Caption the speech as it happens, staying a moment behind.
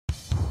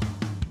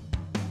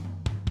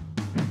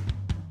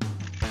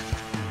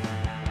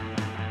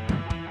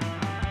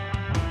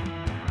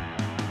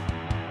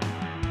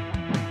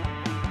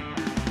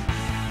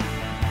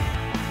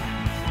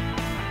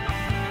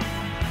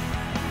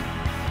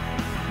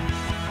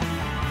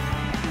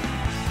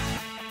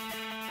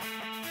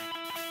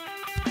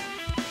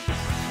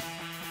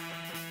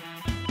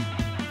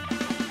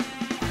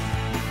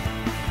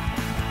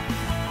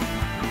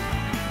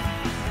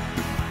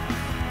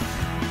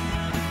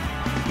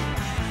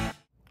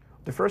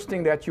The first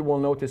thing that you will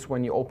notice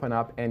when you open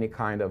up any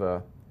kind of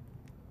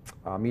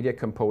a Media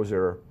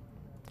Composer,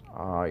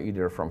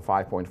 either from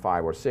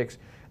 5.5 or 6,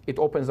 it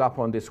opens up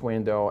on this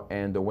window,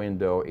 and the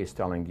window is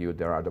telling you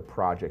there are the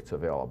projects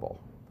available.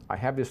 I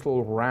have this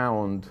little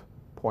round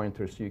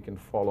pointer so you can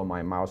follow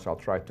my mouse. I'll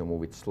try to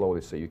move it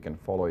slowly so you can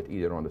follow it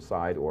either on the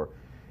side or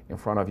in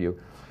front of you.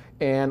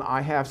 And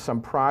I have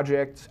some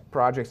projects.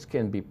 Projects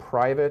can be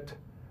private,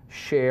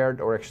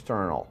 shared, or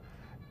external.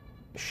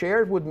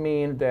 Shared would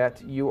mean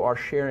that you are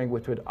sharing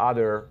with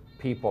other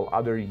people,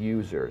 other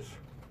users.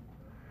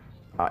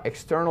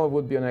 External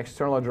would be an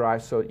external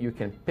drive, so you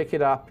can pick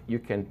it up, you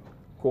can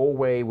go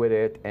away with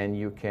it, and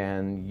you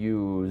can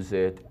use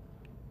it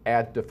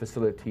at the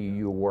facility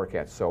you work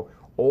at. So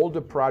all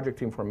the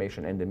project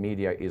information and the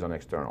media is on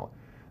external.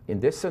 In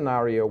this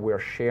scenario, we're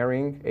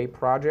sharing a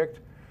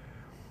project,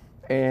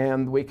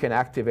 and we can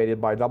activate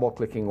it by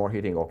double-clicking or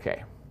hitting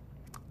OK.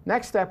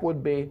 Next step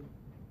would be,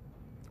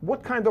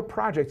 what kind of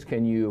projects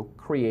can you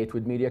create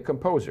with Media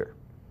Composer?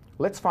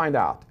 Let's find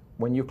out.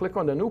 When you click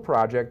on the new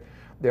project,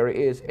 there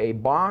is a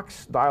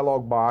box,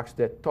 dialog box,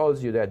 that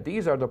tells you that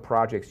these are the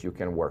projects you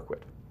can work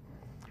with.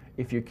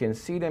 If you can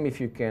see them,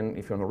 if you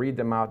want to read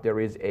them out,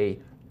 there is a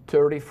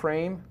 30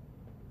 frame.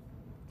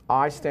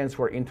 I stands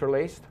for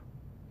interlaced,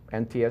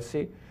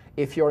 NTSC.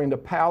 If you're in the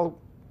PAL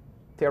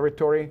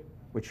territory,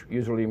 which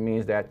usually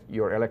means that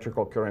your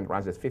electrical current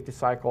runs at 50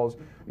 cycles,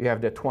 you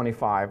have the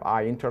 25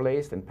 I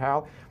interlaced in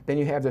PAL. Then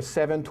you have the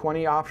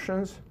 720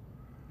 options,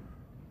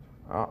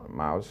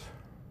 mouse,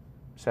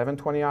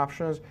 720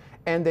 options,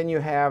 and then you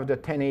have the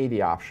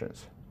 1080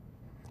 options.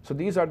 So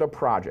these are the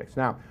projects.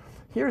 Now,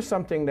 here's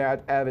something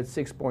that Avid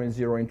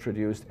 6.0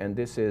 introduced, and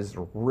this is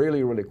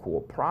really, really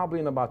cool.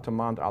 Probably in about a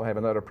month, I'll have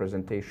another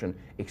presentation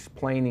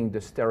explaining the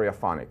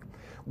stereophonic.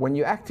 When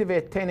you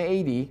activate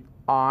 1080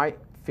 I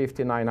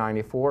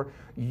 5994,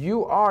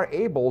 you are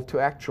able to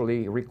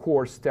actually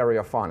record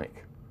stereophonic.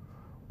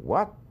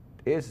 What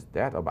is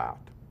that about?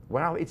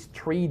 Well, it's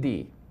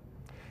 3D.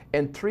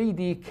 And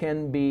 3D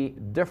can be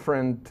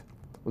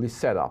differently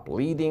set up.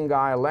 Leading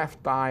eye,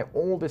 left eye,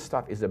 all this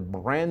stuff is a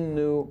brand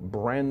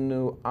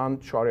new,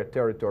 uncharted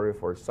territory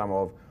for some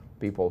of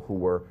people who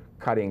were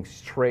cutting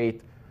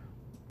straight,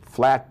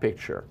 flat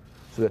picture.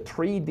 So the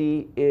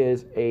 3D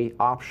is an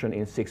option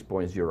in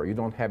 6.0. You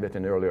don't have it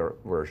in earlier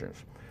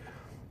versions.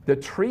 The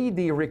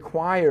 3D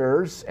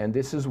requires, and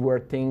this is where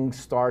things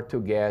start to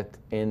get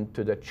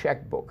into the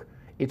checkbook,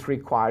 it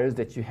requires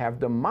that you have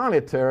the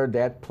monitor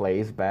that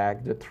plays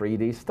back the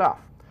 3D stuff.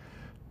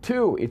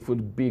 2, it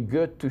would be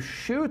good to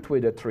shoot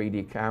with a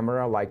 3D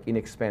camera, like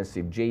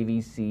inexpensive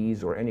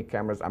JVCs or any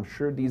cameras. I'm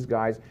sure these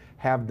guys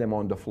have them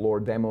on the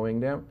floor demoing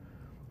them.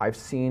 I've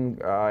seen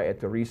at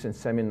the recent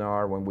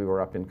seminar when we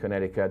were up in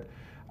Connecticut,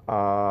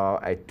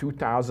 a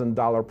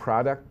 $2,000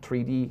 product,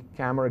 3D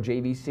camera,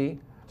 JVC.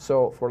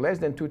 So for less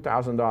than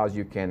 $2,000,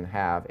 you can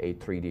have a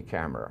 3D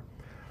camera.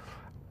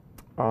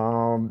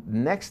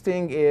 Next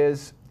thing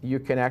is you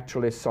can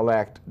actually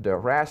select the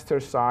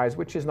raster size,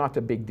 which is not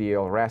a big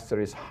deal.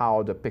 Raster is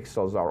how the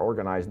pixels are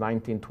organized.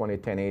 1920,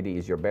 1080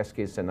 is your best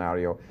case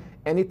scenario.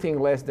 Anything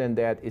less than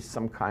that is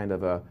some kind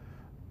of a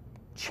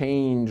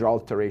change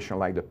alteration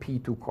like the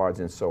P2 cards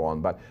and so on.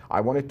 But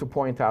I wanted to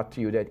point out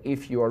to you that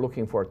if you are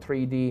looking for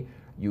 3D,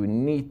 you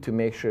need to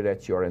make sure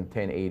that you're in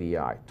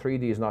 1080i.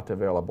 3D is not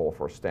available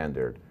for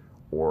standard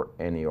or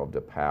any of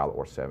the PAL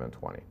or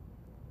 720,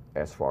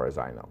 as far as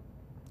I know.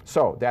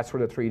 So that's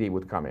where the 3D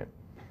would come in.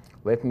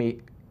 Let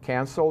me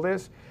cancel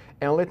this,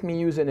 and let me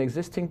use an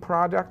existing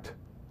project,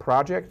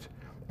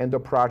 and the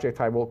project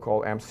I will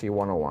call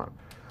MC101.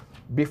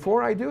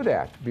 Before I do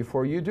that,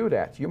 before you do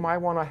that, you might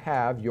want to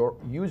have your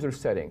user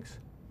settings.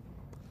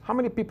 How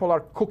many people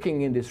are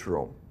cooking in this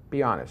room?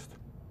 Be honest.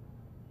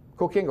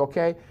 Cooking,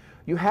 okay?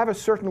 You have a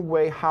certain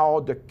way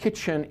how the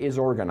kitchen is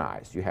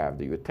organized. You have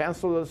the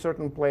utensils at a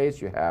certain place,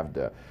 you have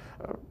the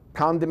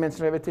condiments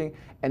and everything,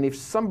 and if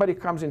somebody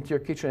comes into your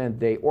kitchen and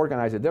they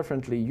organize it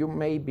differently, you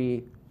may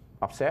be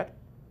upset.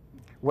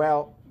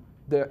 Well,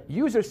 the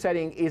user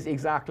setting is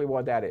exactly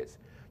what that is.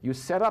 You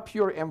set up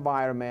your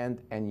environment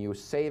and you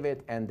save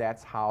it, and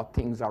that's how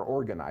things are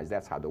organized.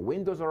 That's how the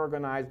windows are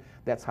organized,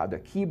 that's how the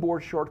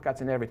keyboard shortcuts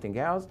and everything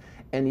else,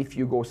 and if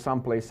you go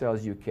someplace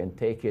else, you can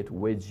take it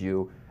with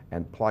you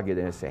and plug it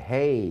in and say,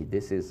 hey,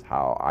 this is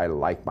how I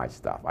like my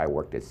stuff. I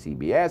worked at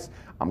CBS,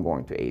 I'm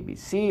going to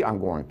ABC, I'm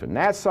going to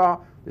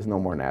NASA. There's no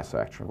more NASA,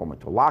 actually. I'm going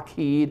to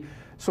Lockheed.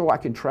 So I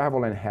can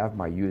travel and have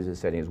my user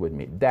settings with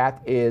me.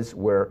 That is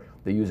where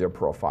the user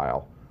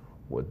profile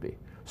would be.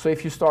 So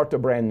if you start a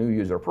brand new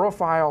user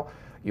profile,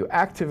 you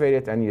activate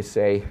it and you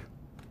say,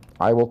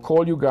 I will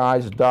call you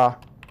guys the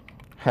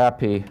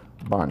Happy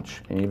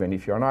Bunch. And even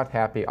if you're not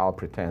happy, I'll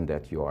pretend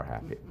that you are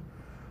happy.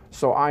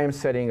 So I am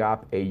setting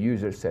up a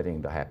user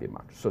setting the Happy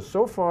Bunch.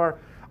 So far,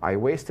 I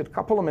wasted a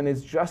couple of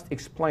minutes just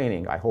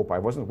explaining. I hope I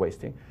wasn't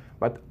wasting.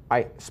 But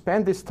I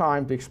spent this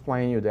time to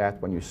explain you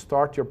that when you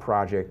start your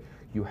project,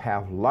 you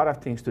have a lot of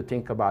things to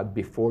think about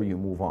before you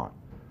move on.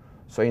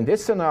 So in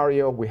this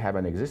scenario, we have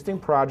an existing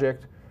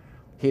project.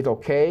 Hit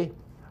OK,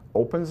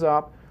 opens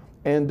up.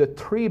 And the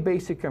three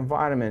basic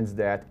environments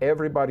that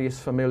everybody is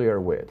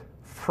familiar with,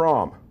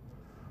 from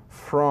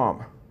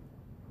Final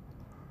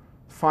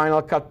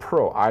Cut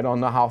Pro. I don't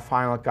know how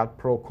Final Cut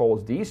Pro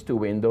calls these two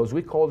windows.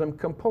 We call them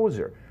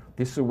Composer.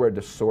 This is where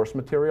the source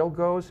material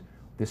goes.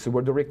 This is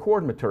where the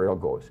record material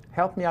goes.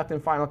 Help me out in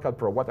Final Cut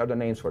Pro. What are the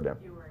names for them?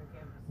 Viewer and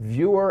Canvas.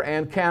 Viewer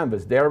and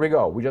Canvas. There we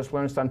go. We just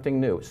learned something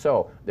new.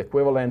 So the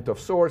equivalent of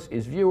source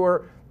is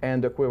Viewer,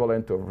 and the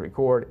equivalent of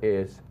record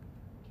is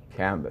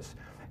Canvas.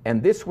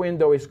 And this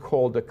window is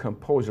called the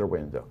Composer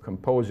window,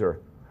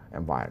 Composer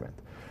environment.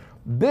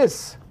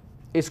 This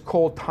is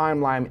called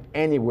Timeline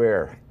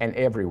anywhere and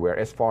everywhere,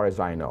 as far as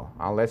I know,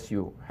 unless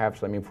you have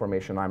some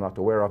information I'm not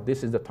aware of.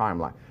 This is the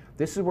timeline.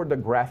 This is where the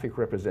graphic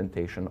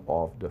representation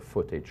of the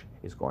footage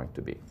is going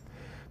to be.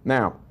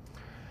 Now,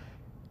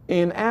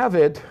 in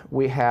Avid,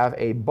 we have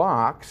a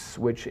box,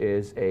 which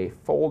is a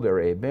folder,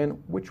 a bin,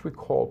 which we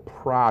call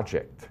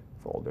Project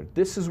folder.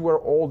 This is where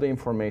all the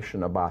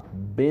information about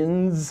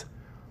bins,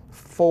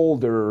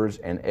 folders,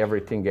 and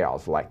everything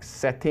else, like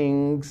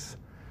settings,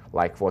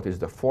 like what is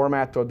the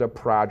format of the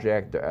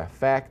project, the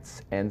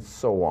effects, and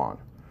so on.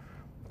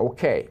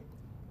 Okay,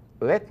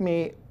 let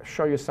me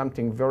show you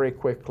something very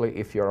quickly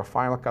if you're a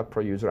Final Cut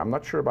Pro user. I'm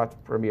not sure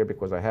about Premiere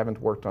because I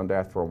haven't worked on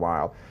that for a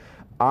while.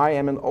 I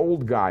am an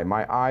old guy.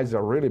 My eyes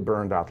are really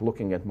burned out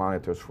looking at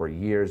monitors for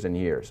years and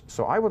years.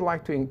 So I would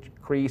like to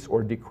increase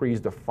or decrease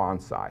the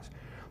font size.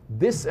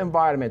 This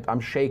environment I'm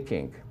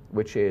shaking,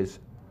 which is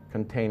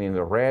containing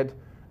the red,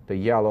 the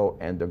yellow,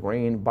 and the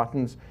green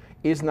buttons,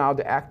 is now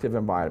the active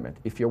environment.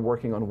 If you're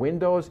working on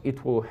Windows,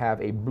 it will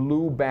have a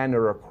blue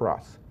banner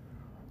across.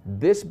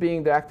 This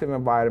being the active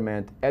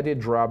environment, Edit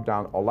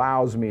dropdown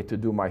allows me to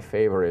do my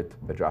favorite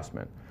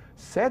adjustment.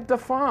 Set the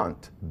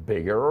font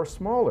bigger or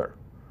smaller.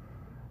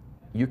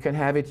 You can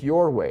have it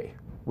your way.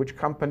 Which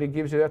company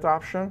gives you that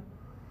option?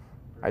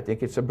 I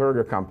think it's a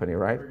burger company,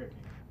 right? Burger King.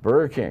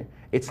 Burger King.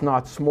 It's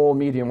not small,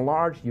 medium,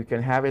 large. You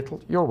can have it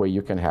your way.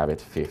 You can have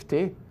it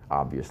 50.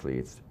 Obviously,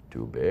 it's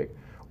too big.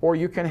 Or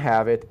you can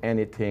have it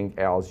anything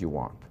else you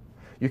want.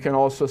 You can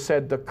also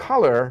set the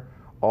color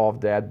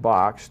of that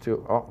box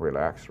to, oh,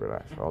 relax,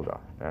 hold on.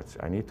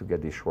 I need to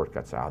get these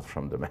shortcuts out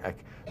from the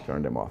Mac,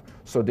 turn them off.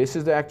 So this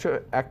is the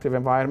active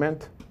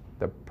environment,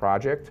 the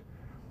project.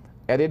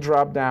 Edit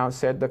drop down,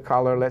 set the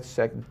color, let's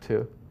set it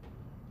to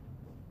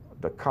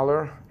the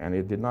color, and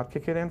it did not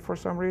kick it in for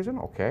some reason.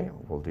 Okay,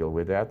 we'll deal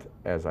with that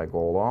as I go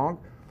along.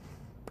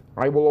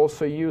 I will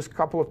also use a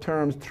couple of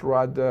terms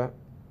throughout the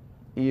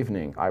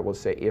evening. I will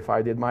say if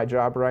I did my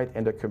job right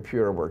and the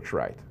computer works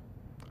right.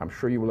 I'm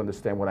sure you will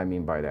understand what I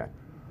mean by that.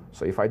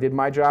 So if I did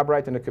my job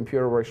right and the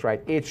computer works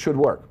right, it should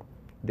work.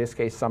 In this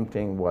case,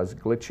 something was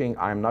glitching.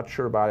 I'm not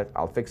sure about it.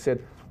 I'll fix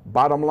it.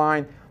 Bottom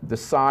line, the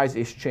size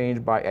is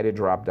changed by edit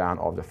drop down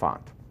of the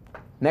font.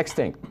 Next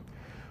thing.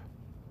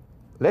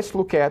 Let's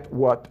look at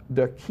what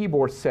the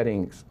keyboard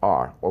settings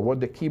are, or what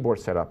the keyboard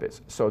setup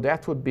is. So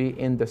that would be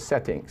in the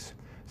settings.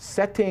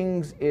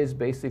 Settings is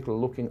basically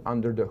looking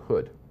under the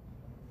hood.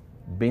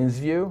 Bins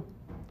view,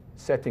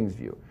 settings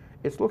view.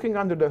 It's looking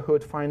under the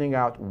hood, finding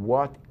out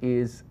what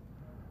is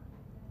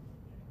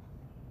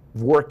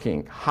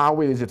working,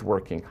 how is it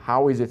working,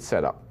 how is it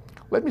set up.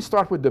 Let me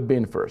start with the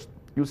bin first.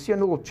 You'll see a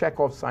little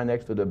checkoff sign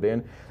next to the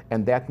bin,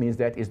 and that means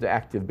that is the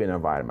active bin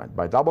environment.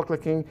 By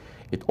double-clicking,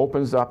 it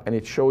opens up and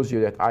it shows you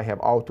that I have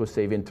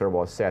autosave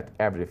interval set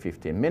every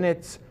 15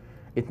 minutes.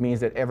 It means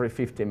that every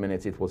 15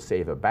 minutes it will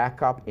save a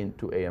backup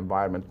into an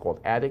environment called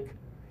Attic.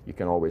 You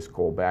can always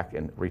go back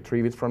and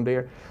retrieve it from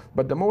there.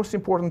 But the most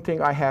important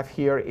thing I have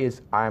here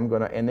is I'm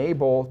going to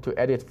enable to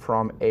edit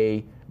from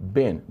a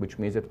bin, which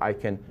means that I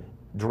can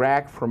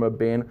drag from a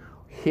bin,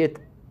 hit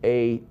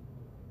a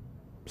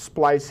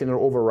splice in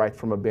or overwrite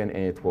from a bin,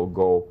 and it will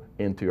go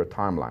into your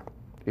timeline.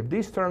 If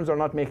these terms are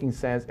not making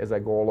sense as I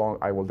go along,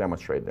 I will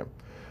demonstrate them.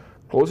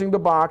 Closing the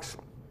box,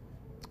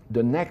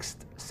 the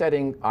next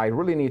setting I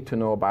really need to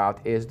know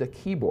about is the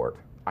keyboard.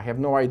 I have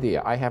no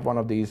idea. I have one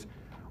of these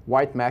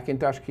white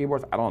Macintosh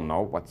keyboards. I don't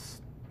know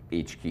what's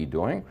each key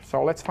doing,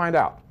 so let's find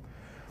out.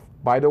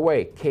 By the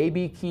way,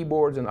 KB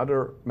keyboards and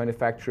other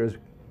manufacturers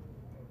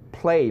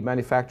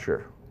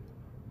manufacture.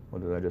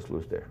 What did I just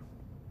lose there?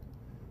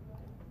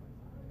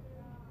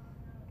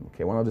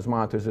 Okay, one of these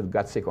monitors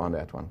got sick on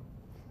that one.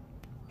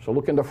 So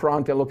look in the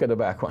front and look at the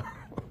back one.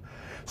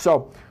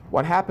 So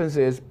what happens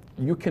is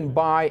you can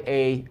buy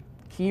a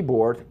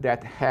keyboard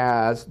that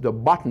has the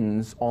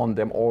buttons on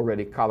them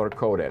already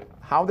color-coded.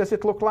 How does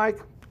it look like?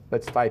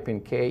 Let's type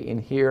in K in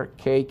here,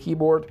 K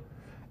keyboard,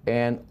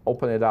 and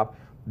open it up.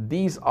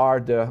 These are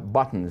the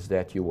buttons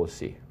that you will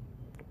see.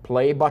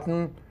 Play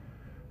button,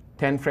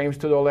 10 frames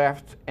to the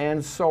left,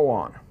 and so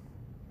on.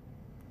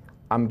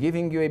 I'm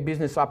giving you a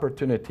business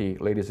opportunity,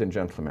 ladies and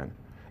gentlemen.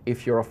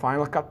 If you're a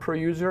Final Cut Pro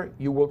user,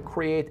 you will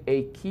create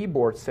a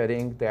keyboard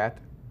setting that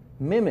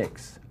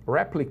mimics,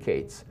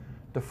 replicates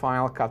the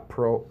Final Cut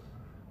Pro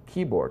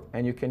keyboard,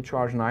 and you can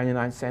charge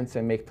 99 cents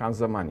and make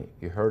tons of money.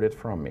 You heard it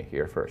from me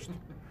here first.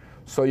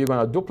 So you're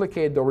going to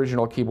duplicate the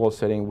original keyboard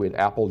setting with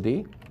Apple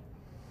D,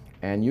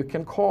 and you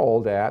can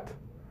call that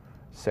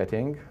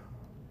setting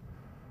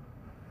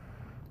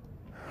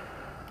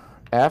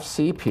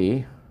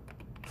FCP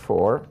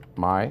for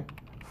my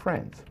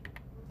friends.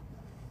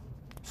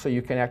 So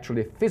you can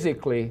actually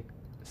physically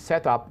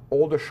set up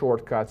all the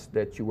shortcuts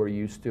that you were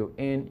used to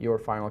in your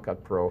Final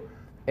Cut Pro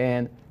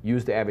and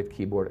use the Avid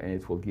keyboard, and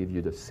it will give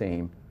you the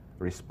same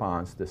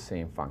response, the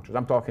same functions.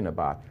 I'm talking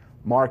about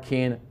mark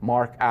in,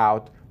 mark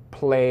out,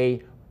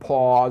 play,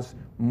 pause,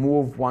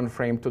 move one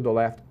frame to the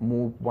left,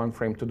 move one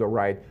frame to the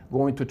right,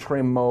 go into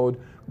trim mode,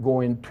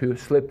 go into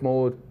slip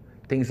mode,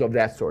 things of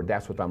that sort.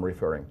 That's what I'm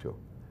referring to.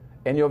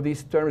 Any of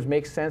these terms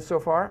make sense so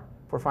far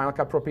for Final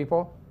Cut Pro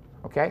people?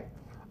 Okay,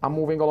 I'm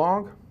moving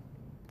along.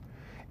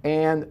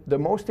 And the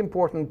most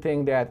important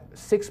thing that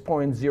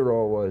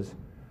 6.0 was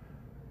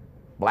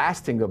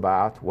blasting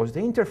about was the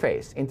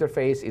interface.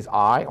 Interface is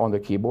I on the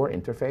keyboard,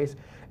 interface,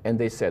 and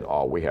they said,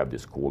 oh, we have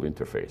this cool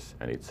interface,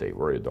 and it's a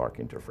very dark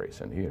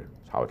interface, and here's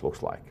how it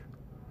looks like.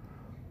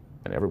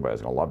 And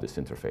everybody's gonna love this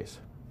interface.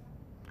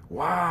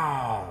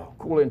 Wow,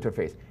 cool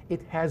interface.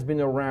 It has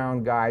been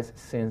around, guys,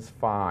 since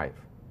 5.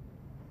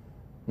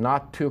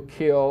 Not to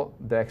kill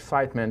the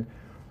excitement,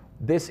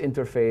 this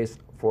interface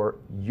for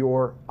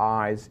your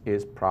eyes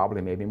is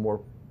probably maybe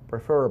more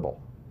preferable.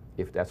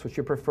 If that's what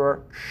you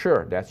prefer,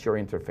 sure, that's your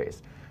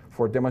interface.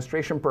 For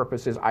demonstration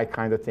purposes, I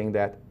kind of think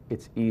that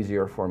it's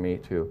easier for me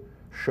to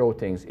show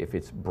things if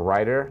it's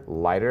brighter,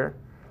 lighter,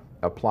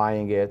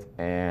 applying it,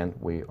 and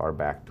we are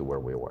back to where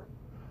we were.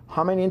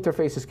 How many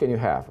interfaces can you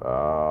have?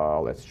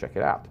 Let's check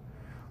it out.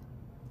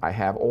 I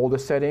have all the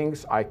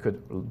settings. I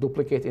could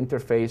duplicate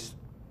interface.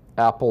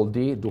 Apple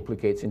D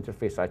duplicates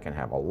interface. I can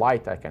have a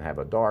light, I can have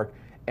a dark.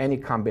 Any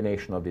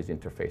combination of these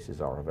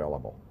interfaces are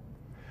available.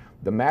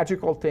 The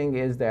magical thing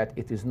is that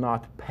it is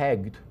not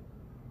pegged,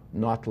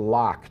 not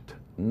locked,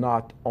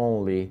 not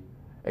only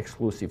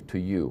exclusive to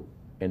you.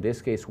 In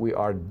this case, we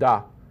are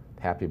the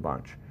Happy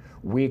Bunch.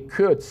 We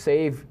could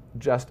save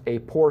just a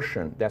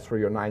portion. That's where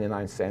your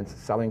 99-cent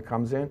selling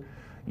comes in.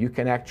 You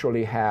can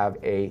actually have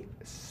a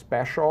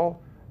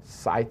special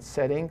site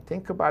setting.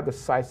 Think about the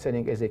site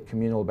setting as a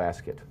communal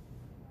basket.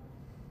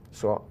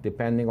 So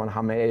depending on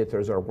how many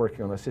editors are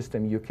working on the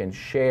system, you can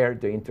share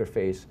the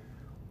interface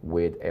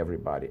with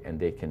everybody, and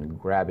they can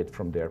grab it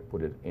from there,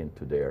 put it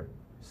into their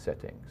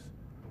settings.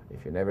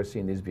 If you've never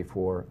seen this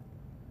before,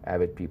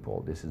 Avid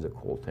people, this is a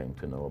cool thing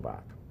to know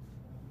about.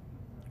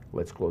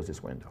 Let's close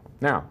this window.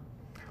 Now,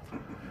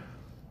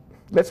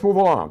 let's move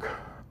along.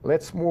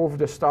 Let's move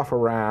the stuff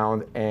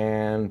around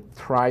and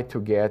try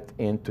to get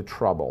into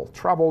trouble.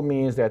 Trouble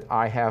means that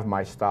I have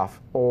my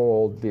stuff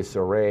all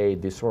disarray,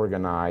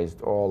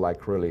 disorganized, all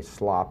like really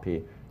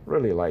sloppy,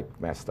 really like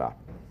messed up.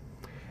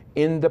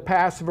 In the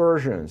past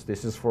versions,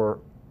 this is for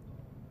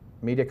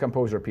Media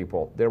Composer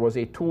people, there was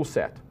a tool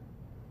set.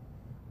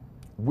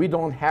 We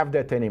don't have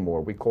that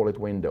anymore. We call it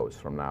Windows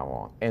from now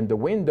on. And the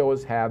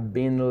windows have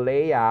been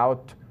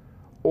layout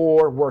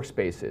or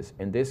workspaces.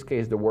 In this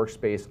case, the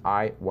workspace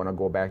I want to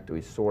go back to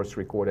is source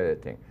record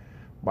editing.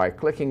 By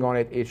clicking on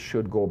it, it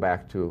should go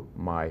back to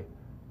my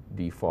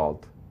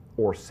default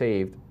or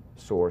saved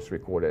source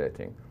record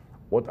editing.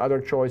 What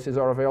other choices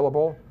are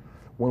available?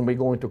 When we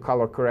go into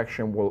color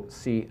correction, we'll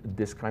see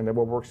this kind of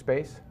a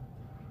workspace.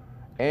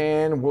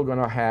 And we're going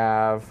to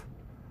have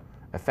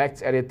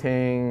effects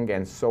editing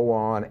and so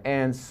on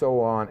and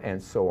so on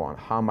and so on.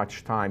 How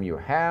much time you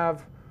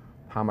have,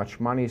 how much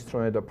money is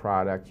thrown at the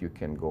product, you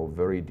can go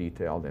very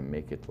detailed and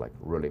make it like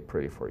really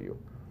pretty for you.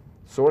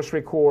 Source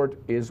record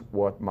is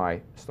what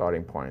my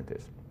starting point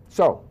is.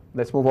 So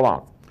let's move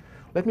along.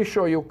 Let me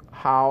show you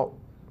how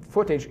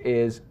footage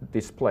is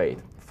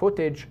displayed.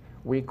 Footage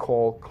we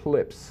call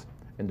clips.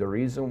 And the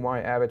reason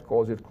why Avid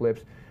calls it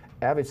clips,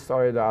 Avid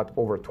started out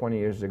over 20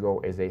 years ago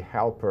as a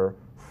helper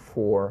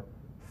for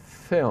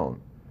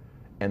film.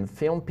 And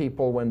film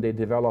people, when they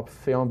develop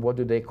film, what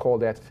do they call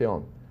that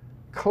film?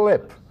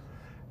 Clip.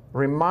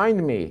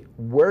 Remind me,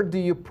 where do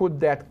you put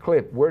that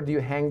clip? Where do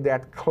you hang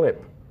that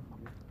clip?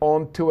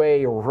 Onto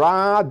a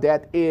rod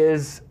that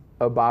is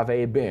above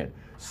a bin.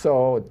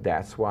 So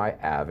that's why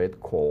Avid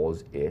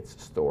calls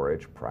its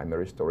storage,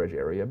 primary storage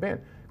area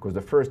bin. Because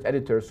the first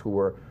editors who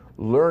were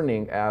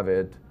learning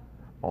Avid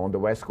on the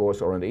West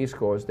Coast or on the East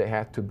Coast, they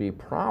had to be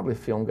probably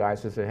film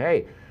guys who say, hey,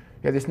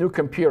 you have this new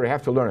computer, you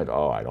have to learn it.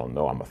 Oh, I don't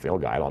know, I'm a film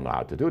guy, I don't know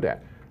how to do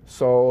that.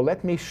 So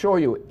let me show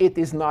you, it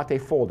is not a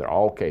folder.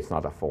 Okay, it's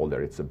not a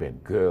folder, it's a bin.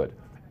 Good.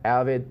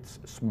 Avid's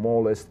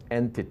smallest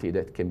entity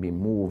that can be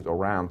moved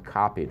around,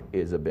 copied,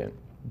 is a bin,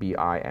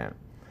 B-I-N.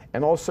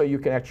 And also you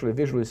can actually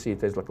visually see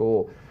it as like a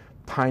little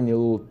tiny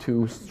little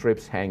 2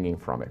 strips hanging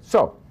from it.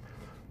 So,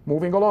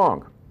 moving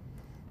along.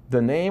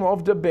 The name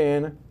of the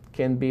bin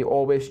can be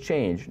always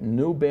changed.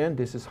 New bin,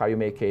 this is how you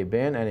make a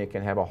bin, and you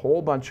can have a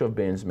whole bunch of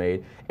bins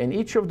made, and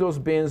each of those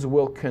bins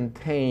will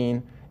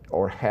contain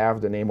or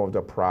have the name of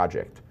the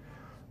project.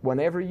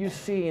 Whenever you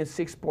see in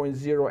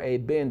 6.0 a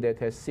bin that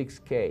has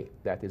 6K,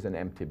 that is an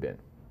empty bin.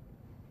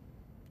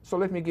 So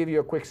let me give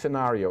you a quick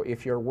scenario.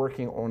 If you're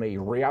working on a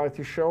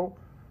reality show,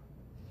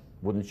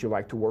 wouldn't you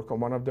like to work on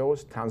one of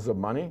those? Tons of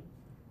money?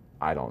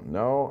 I don't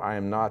know. I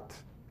am not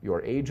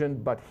your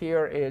agent, but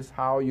here is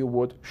how you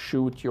would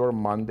shoot your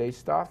Monday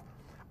stuff.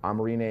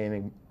 I'm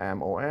renaming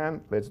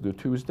MON. Let's do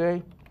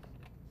Tuesday.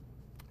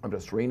 I'm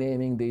just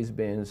renaming these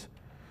bins.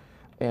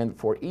 And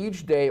for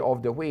each day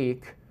of the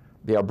week,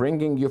 they are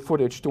bringing you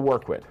footage to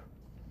work with.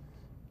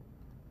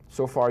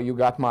 So far, you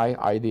got my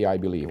idea, I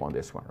believe, on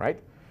this one, right?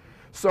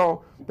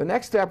 So the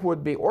next step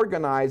would be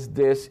organize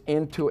this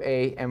into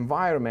an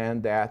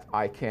environment that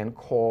I can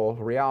call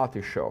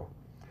reality show.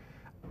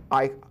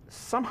 I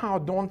somehow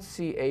don't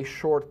see a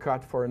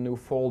shortcut for a new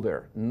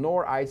folder,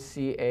 nor I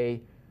see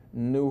a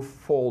new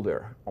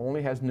folder,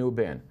 only has new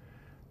bin.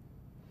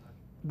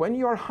 When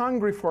you're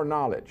hungry for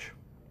knowledge,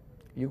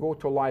 you go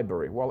to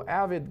library. Well,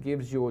 Avid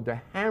gives you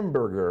the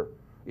hamburger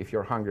if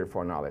you're hungry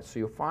for knowledge. So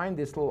you find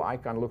this little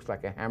icon, looks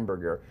like a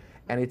hamburger,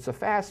 and it's a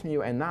fast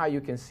menu, and now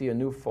you can see a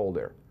new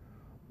folder.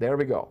 There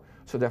we go.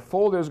 So the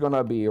folder is going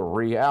to be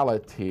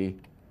reality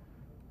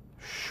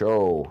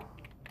show.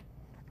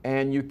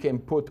 And you can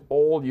put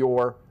all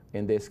your,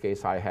 in this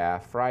case I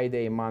have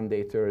Friday,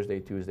 Monday,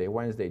 Thursday, Tuesday,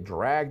 Wednesday,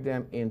 drag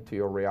them into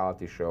your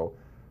reality show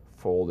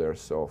folder.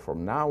 So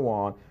from now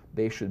on,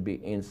 they should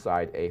be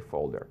inside a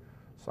folder.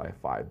 So I have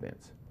 5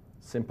 bins.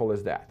 Simple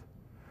as that.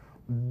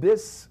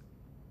 This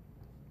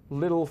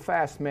little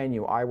fast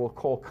menu I will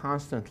call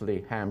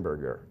constantly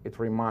hamburger. It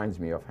reminds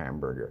me of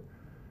hamburger.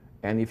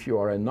 And if you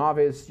are a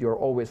novice, you're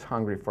always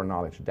hungry for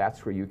knowledge.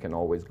 That's where you can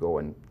always go,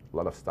 and a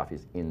lot of stuff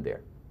is in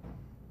there.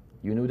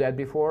 You knew that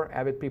before,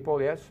 Avid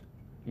people, yes?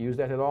 You use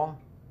that at all?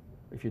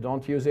 If you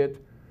don't use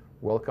it,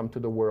 welcome to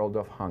the world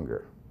of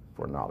hunger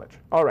for knowledge.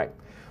 All right.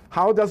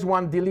 How does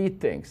one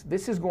delete things?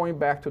 This is going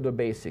back to the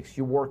basics.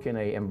 You work in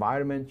an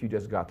environment, you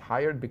just got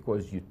hired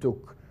because you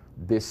took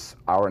this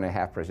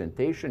hour-and-a-half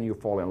presentation, you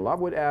fall in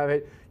love with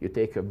Avid, you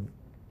take a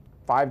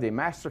 5-day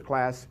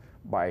masterclass.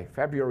 By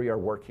February, you're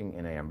working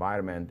in an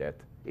environment that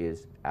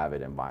is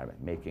Avid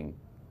environment, making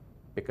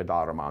pick a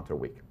dollar amount a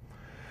week.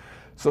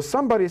 So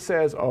somebody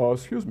says, oh,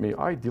 excuse me,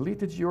 I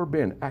deleted your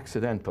bin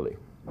accidentally.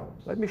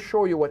 Let me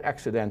show you what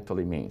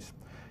accidentally means.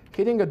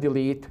 Hitting a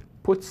delete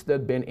puts the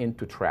bin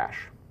into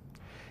trash.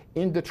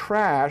 In the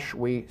trash,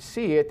 we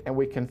see it, and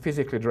we can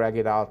physically drag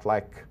it out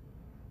like,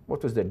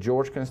 what was that?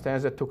 George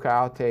Costanza took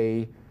out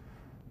a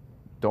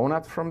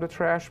donut from the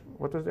trash.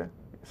 What was that?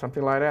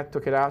 Something like that,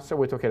 took it out, so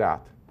we took it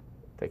out.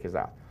 Take it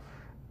out.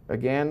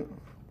 Again,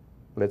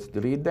 let's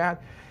delete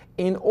that.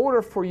 In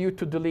order for you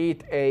to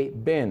delete a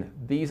bin,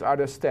 these are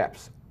the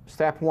steps.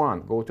 Step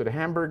 1, go to the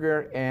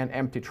hamburger and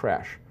empty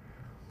trash.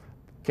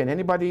 Can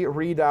anybody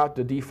read out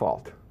the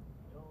default?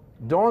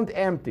 Don't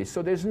empty.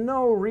 So there's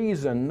no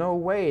reason, no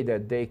way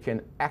that they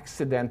can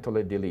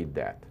accidentally delete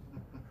that.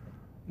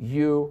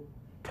 You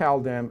tell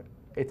them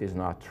it is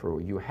not true.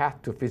 You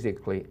have to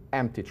physically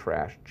empty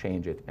trash,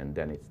 change it, and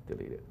then it's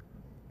deleted.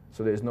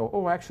 So there's no,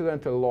 oh,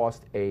 accidentally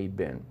lost a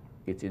bin.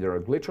 It's either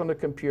a glitch on the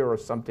computer or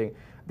something.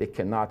 They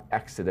cannot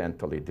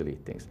accidentally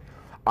delete things.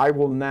 I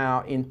will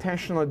now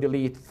intentionally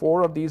delete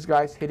 4 of these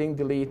guys, hitting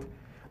delete.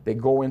 They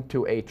go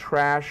into a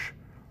trash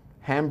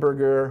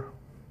hamburger.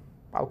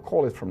 I'll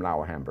call it from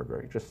now a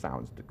hamburger. It just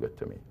sounds good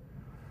to me.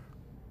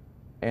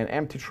 And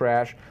empty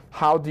trash.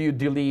 How do you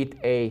delete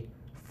a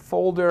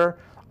folder?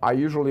 I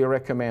usually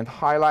recommend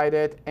highlight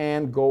it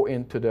and go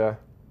into the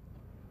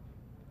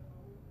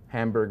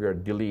hamburger,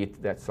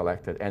 delete that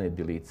selected, and it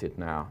deletes it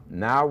now.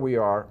 Now we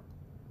are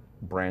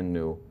brand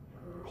new,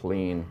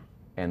 clean,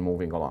 and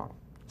moving along.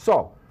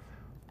 So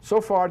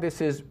far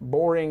this is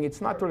boring. It's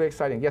not really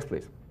exciting. Yes,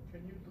 please.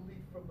 Can you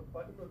delete from the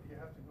button, or do you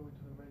have to go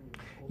into the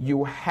menu?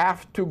 You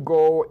have to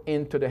go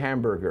into the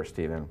hamburger,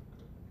 Stephen.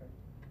 Okay.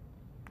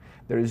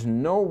 There is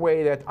no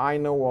way that I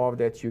know of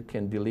that you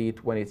can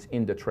delete when it's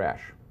in the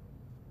trash.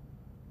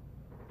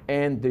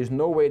 And there's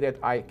no way that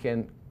I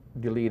can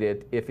delete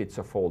it if it's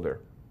a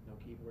folder. No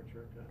keyboard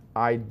shortcut?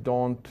 I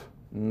don't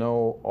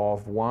know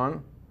of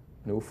one.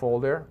 New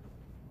folder.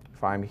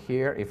 If I'm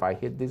here, if I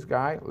hit this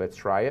guy, let's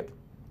try it.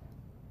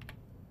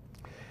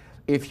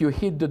 If you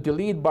hit the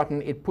delete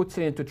button, it puts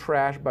it into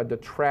trash, but the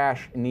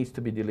trash needs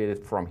to be deleted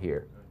from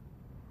here.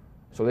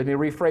 So let me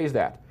rephrase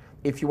that.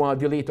 If you want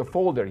to delete a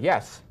folder,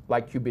 yes,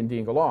 like you've been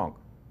doing along,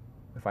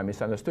 if I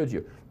misunderstood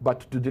you.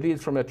 But to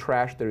delete from the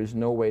trash, there is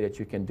no way that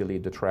you can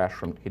delete the trash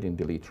from hitting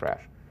delete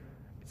trash.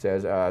 It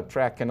says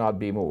track cannot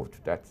be moved.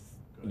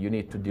 You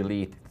need to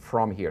delete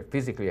from here.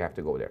 Physically, you have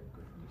to go there.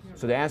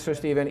 So the answer,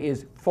 Stephen,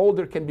 is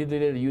folder can be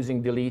deleted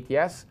using delete,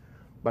 yes,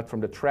 but from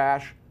the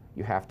trash,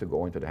 you have to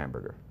go into the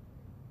hamburger.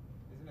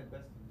 Isn't it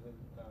best to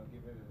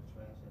get rid of the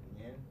trash at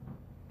the end?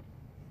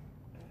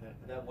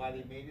 Is that why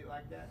they made it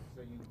like that?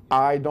 So you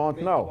I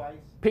don't know. Twice?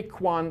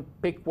 Pick one,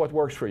 pick what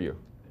works for you.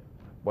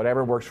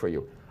 Whatever works for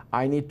you.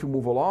 I need to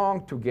move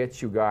along to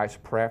get you guys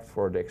prepped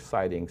for the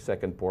exciting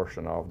second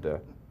portion of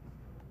the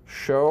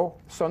show.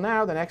 So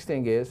now the next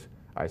thing is,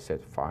 I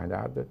said find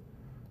out the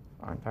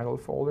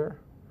untitled folder.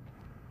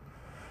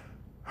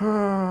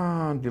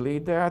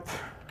 Delete that.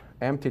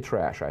 Empty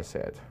trash, I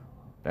said.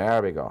 There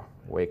we go.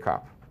 Wake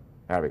up.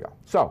 There we go.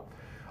 So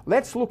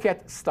let's look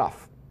at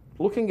stuff.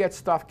 Looking at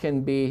stuff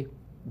can be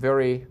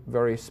very,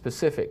 very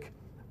specific.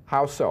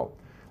 How so?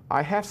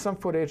 I have some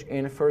footage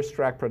in first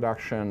track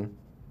production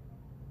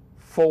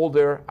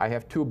folder. I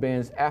have 2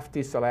 bins.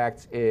 FT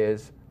selects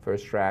is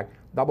first track.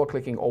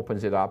 Double-clicking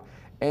opens it up.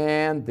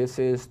 And this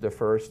is the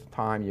first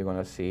time you're going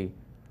to see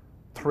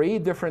 3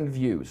 different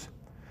views.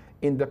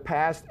 In the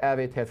past,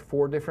 Avid had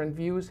 4 different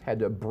views,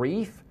 had a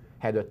brief,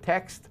 had a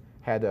text,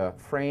 had a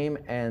frame,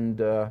 and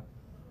the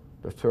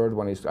third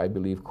one is, I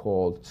believe,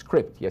 called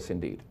script. Yes,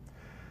 indeed.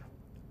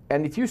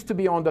 And it used to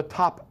be on the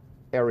top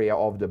area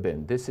of the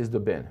bin. This is the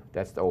bin.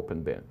 That's the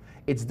open bin.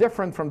 It's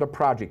different from the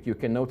project. You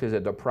can notice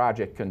that the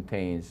project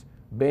contains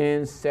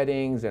bins,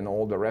 settings, and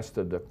all the rest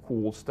of the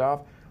cool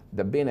stuff.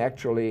 The bin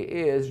actually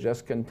is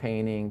just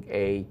containing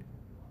a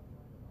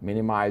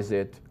minimize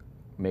it,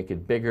 make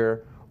it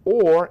bigger,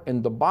 or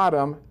in the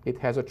bottom, it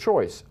has a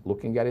choice,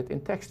 looking at it in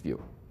text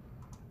view.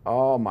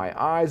 Oh, my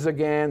eyes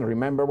again.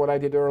 Remember what I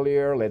did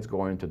earlier? Let's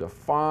go into the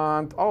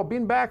font. Oh,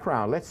 bin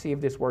background. Let's see if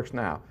this works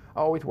now.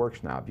 Oh, it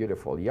works now.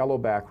 Beautiful. Yellow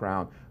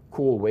background.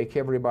 Cool. Wake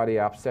everybody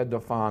up. Set the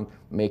font.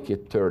 Make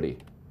it 30.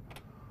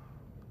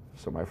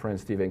 So my friend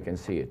Steven can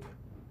see it.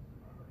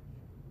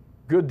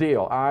 Good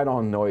deal. I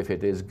don't know if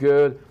it is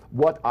good.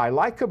 What I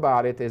like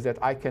about it is that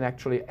I can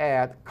actually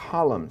add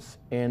columns.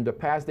 In the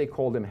past, they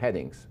called them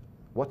headings.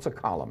 What's a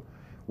column?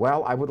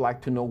 Well, I would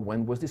like to know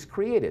when was this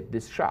created,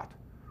 this shot.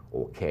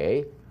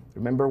 Okay.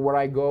 Remember where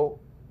I go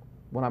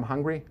when I'm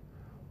hungry?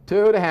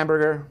 To the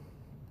hamburger.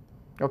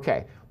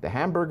 Okay. The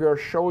hamburger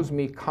shows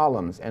me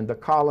columns, and the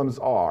columns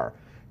are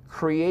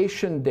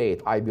creation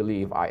date, I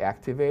believe I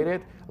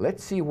activated.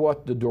 Let's see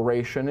what the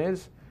duration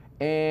is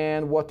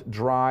and what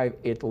drive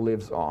it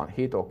lives on.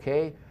 Hit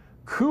OK.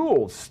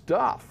 Cool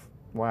stuff.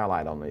 Well,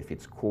 I don't know if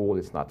it's cool.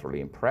 It's not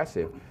really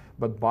impressive.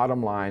 But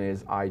bottom line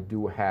is I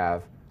do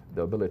have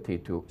the ability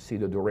to see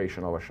the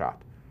duration of a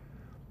shot.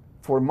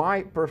 For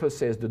my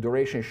purposes, the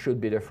duration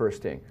should be the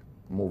first thing.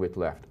 Move it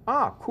left.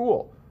 Ah,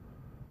 cool.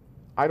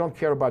 I don't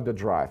care about the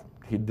drive.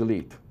 Hit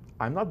delete.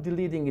 I'm not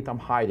deleting it, I'm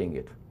hiding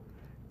it.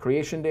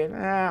 Creation date,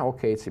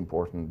 okay, it's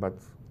important, but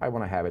I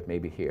want to have it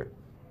maybe here.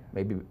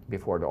 Maybe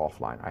before the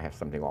offline. I have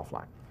something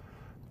offline.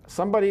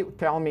 Somebody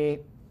tell me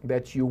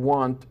that you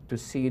want to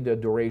see the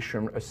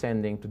duration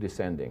ascending to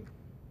descending.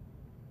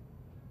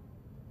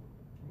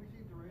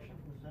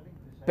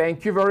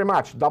 Thank you very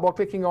much.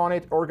 Double-clicking on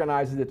it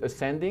organizes it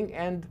ascending,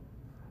 and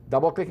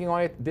double-clicking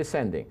on it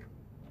descending.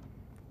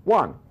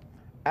 1.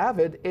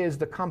 Avid is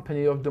the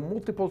company of the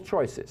multiple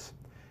choices.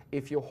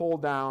 If you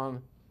hold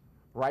down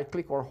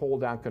right-click or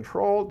hold down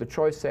Control, the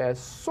choice says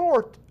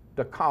sort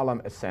the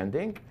column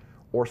ascending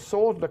or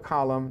sort the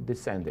column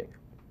descending.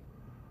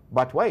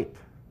 But wait,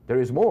 there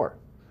is more.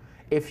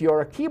 If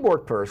you're a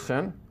keyboard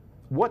person,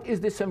 what is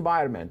this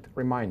environment?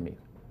 Remind me.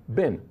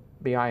 Bin,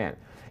 B-I-N.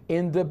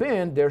 In the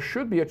bin, there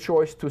should be a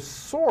choice to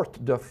sort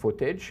the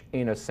footage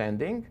in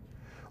ascending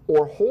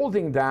or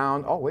holding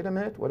down, oh, wait a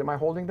minute, what am I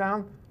holding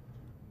down?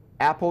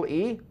 Apple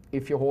E.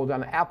 If you hold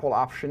down Apple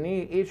Option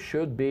E, it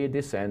should be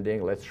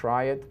descending. Let's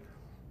try it.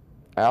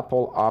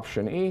 Apple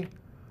Option E.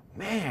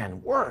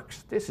 Man,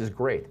 works. This is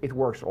great. It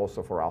works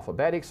also for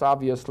alphabetics,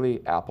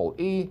 obviously. Apple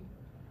E.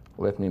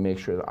 Let me make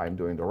sure that I'm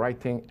doing the right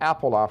thing.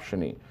 Apple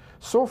Option E.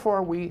 So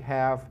far, we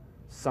have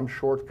some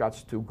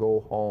shortcuts to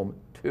go home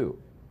to.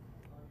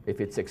 If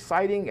it's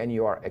exciting and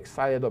you are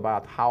excited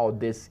about how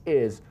this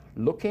is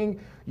looking,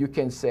 you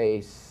can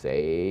say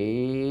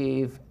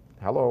save.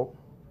 Hello.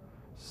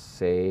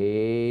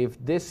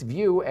 Save this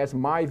view as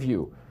my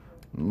view.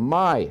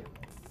 My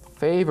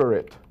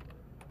favorite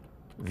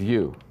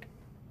view.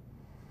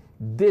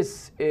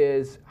 This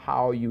is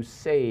how you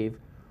save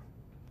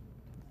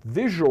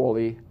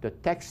visually the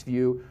text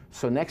view,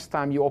 so next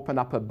time you open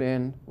up a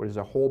bin where there's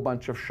a whole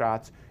bunch of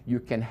shots, you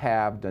can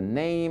have the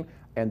name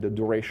and the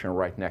duration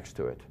right next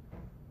to it.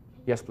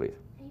 Yes, please.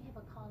 Can you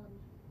have a column,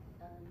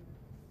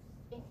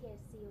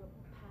 NTSC or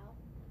PAL?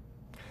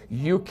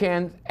 You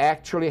can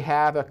actually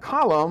have a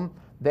column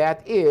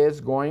that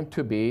is going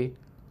to be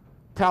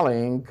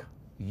telling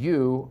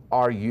you,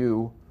 are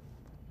you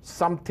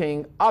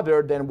something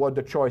other than what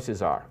the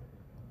choices are.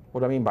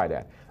 What do I mean by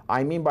that?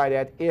 I mean by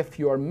that if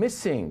you're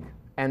missing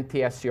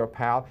NTSC or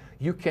PAL,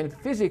 you can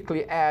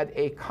physically add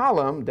a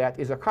column that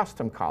is a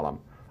custom column.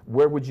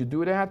 Where would you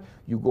do that?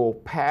 You go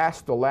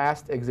past the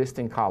last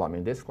existing column.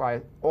 In this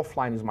slide,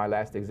 offline is my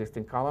last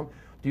existing column.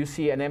 Do you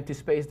see an empty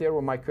space there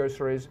where my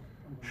cursor is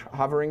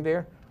hovering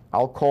there?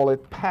 I'll call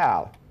it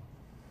PAL.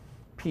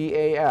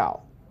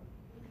 P-A-L.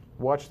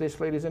 Watch this,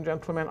 ladies and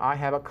gentlemen. I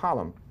have a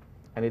column,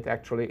 and it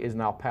actually is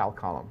now PAL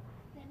column.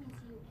 That means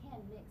you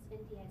can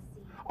mix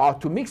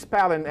NTSC. To mix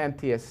PAL and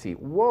NTSC.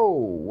 Whoa,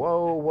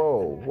 whoa,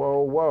 whoa,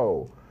 whoa,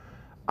 whoa.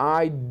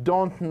 I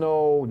don't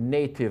know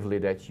natively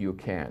that you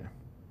can.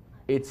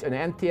 It's an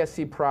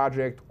NTSC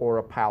project or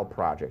a PAL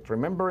project.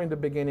 Remember in the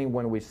beginning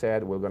when we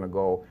said we're going to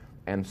go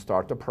and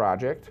start a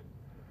project?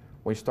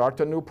 We start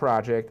a new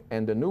project,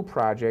 and the new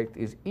project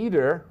is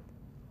either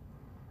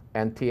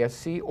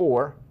NTSC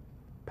or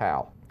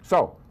PAL.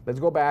 So let's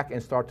go back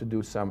and start to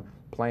do some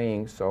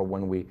playing, so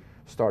when we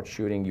start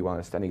shooting, you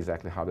understand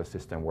exactly how the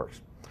system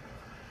works.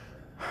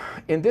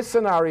 In this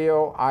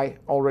scenario, I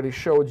already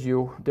showed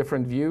you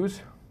different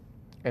views,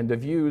 and the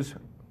views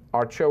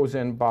are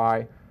chosen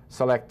by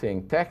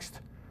selecting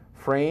text,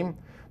 frame.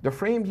 The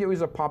frame view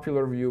is a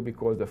popular view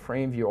because the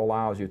frame view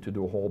allows you to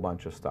do a whole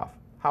bunch of stuff.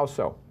 How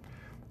so?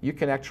 You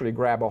can actually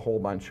grab a whole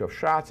bunch of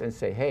shots and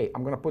say, hey,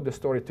 I'm going to put the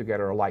story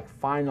together like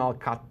Final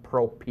Cut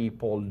Pro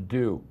people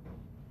do.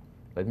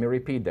 Let me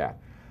repeat that.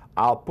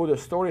 I'll put a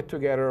story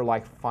together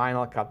like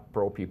Final Cut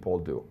Pro people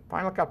do.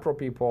 Final Cut Pro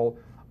people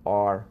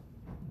are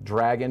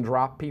drag and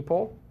drop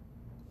people,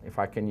 if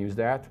I can use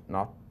that.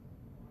 Not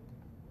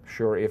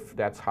sure if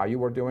that's how you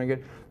were doing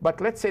it.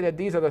 But let's say that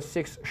these are the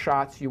 6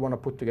 shots you want to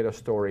put together a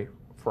story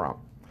from.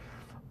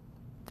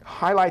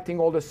 Highlighting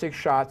all the 6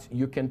 shots,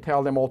 you can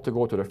tell them all to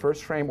go to the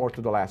first frame or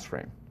to the last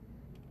frame.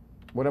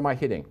 What am I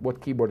hitting?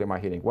 What keyboard am I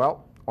hitting?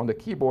 Well, on the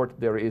keyboard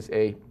there is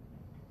a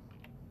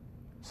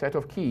set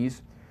of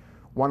keys.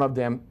 One of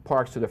them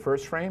parks to the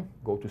first frame,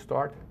 go to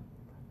start.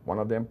 One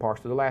of them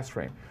parks to the last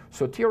frame.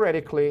 So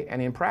theoretically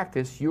and in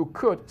practice, you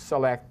could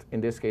select,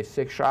 in this case,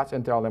 6 shots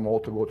and tell them all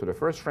to go to the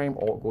first frame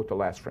or go to the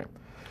last frame.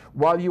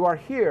 While you are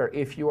here,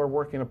 if you are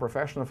working in a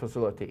professional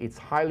facility, it's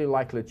highly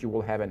likely that you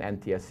will have an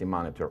NTSC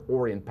monitor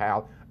or in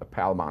PAL, a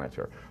PAL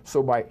monitor.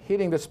 So by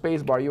hitting the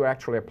space bar, you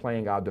actually are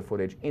playing out the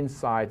footage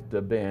inside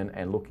the bin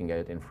and looking at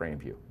it in frame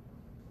view.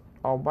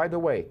 Oh, by the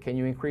way, can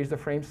you increase the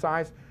frame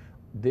size?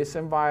 This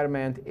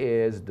environment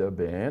is the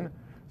bin.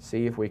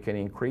 See if we can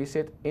increase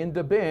it. In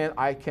the bin,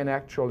 I can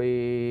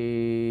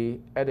actually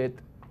edit,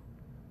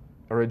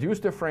 reduce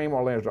the frame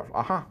or layer drop.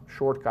 Aha,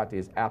 shortcut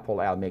is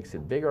Apple L makes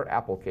it bigger,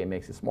 Apple K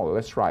makes it smaller.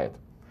 Let's try it.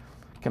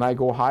 Can I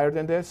go higher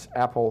than this?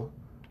 Apple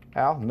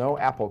L, no,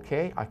 Apple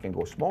K, I can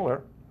go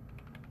smaller.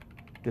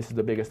 This is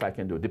the biggest I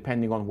can do,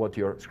 depending on what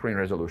your screen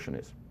resolution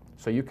is.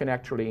 So you can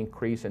actually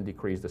increase and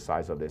decrease the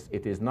size of this.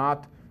 It is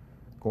not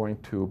going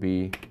to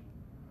be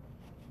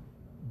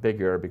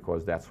bigger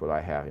because that's what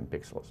I have in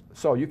pixels.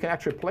 So you can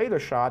actually play the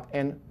shot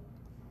and,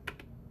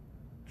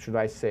 should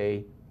I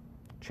say,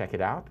 check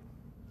it out?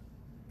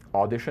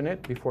 Audition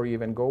it before you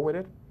even go with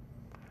it.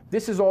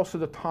 This is also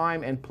the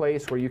time and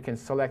place where you can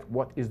select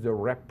what is the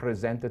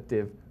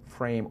representative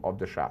frame of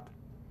the shot.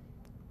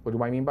 What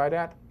do I mean by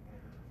that?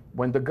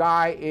 When the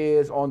guy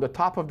is on the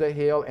top of the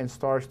hill and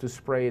starts to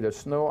spray the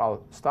snow,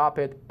 I'll stop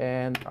it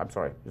and, I'm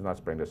sorry, he's not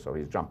spraying the snow,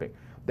 he's jumping.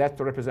 That's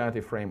the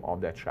representative frame of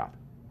that shot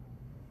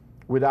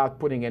without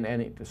putting in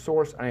any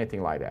source or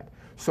anything like that.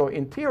 So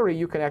in theory,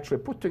 you can actually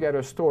put together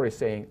a story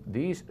saying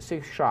these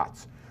 6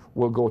 shots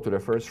will go to the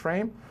first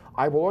frame.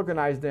 I will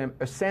organize them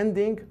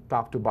ascending,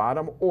 top to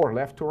bottom, or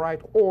left to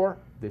right, or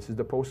this is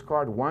the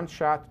postcard, 1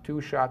 shot,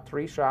 2 shots,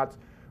 3 shots,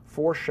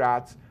 4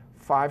 shots,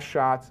 5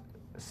 shots,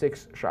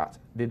 6 shots.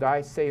 Did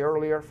I say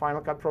earlier,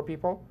 Final Cut Pro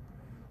people?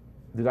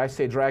 Did I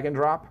say drag and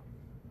drop?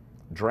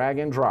 Drag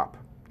and drop.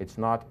 It's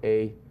not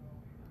a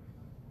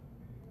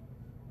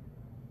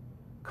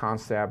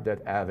concept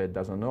that Avid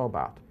doesn't know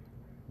about.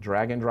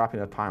 Drag and drop in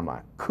a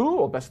timeline.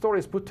 Cool, the story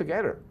is put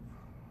together.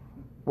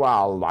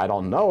 Well, I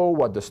don't know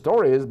what the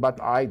story is,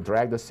 but I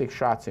dragged the 6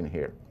 shots in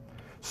here.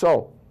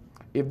 So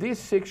if these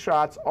 6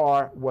 shots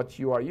are what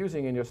you are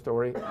using in your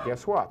story,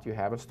 guess what? You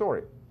have a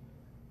story.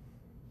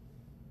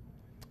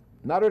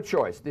 Another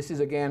choice. This is,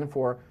 again,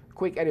 for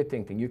quick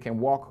editing thing. You can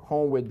walk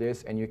home with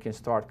this, and you can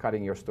start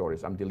cutting your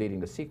stories. I'm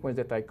deleting the sequence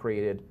that I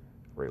created.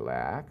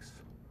 Relax.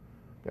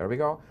 There we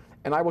go.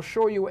 And I will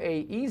show you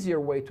an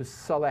easier way to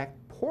select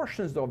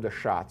portions of the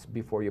shots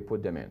before you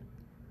put them in.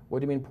 What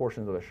do you mean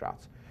portions of the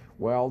shots?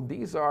 Well,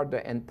 these are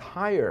the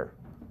entire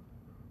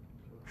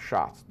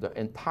shots, the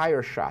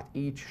entire shot.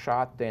 Each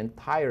shot, the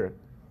entire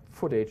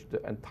footage,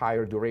 the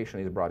entire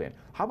duration is brought in.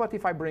 How about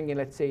if I bring in,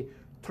 let's say,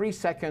 3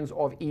 seconds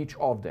of each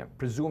of them,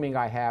 presuming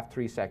I have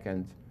 3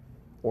 seconds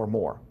or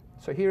more.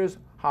 So here's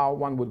how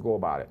one would go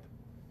about it.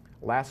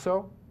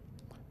 Lasso,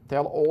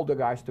 tell all the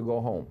guys to go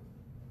home,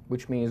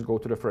 which means go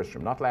to the first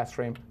frame, not last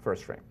frame,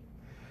 first frame.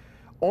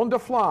 On the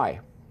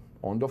fly,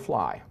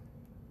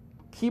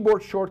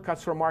 keyboard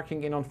shortcuts for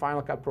marking in on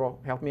Final Cut Pro.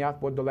 Help me out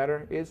what the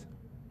letter is.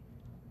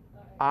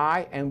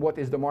 I, and what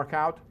is the mark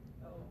out?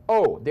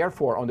 O.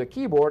 Therefore, on the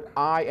keyboard,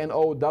 I and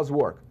O does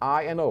work.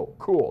 I and O,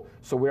 cool.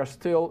 So we are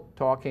still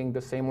talking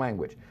the same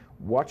language.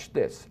 Watch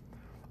this.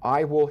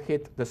 I will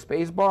hit the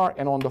space bar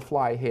and on the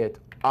fly hit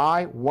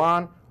I,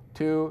 1,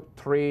 2,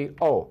 3,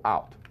 O,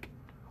 out.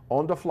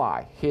 On the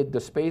fly, hit the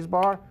space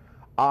bar,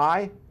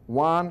 I,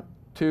 1,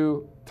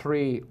 2,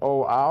 3,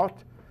 O, out.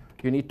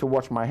 You need to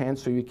watch my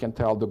hands so you can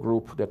tell the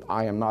group that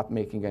I am not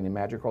making any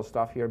magical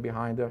stuff here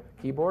behind the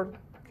keyboard.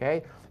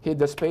 Okay? Hit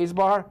the space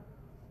bar,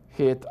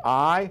 hit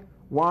I,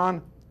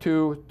 1,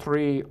 2,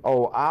 3,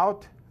 O,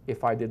 out.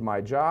 If I did my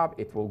job,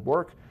 it will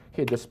work.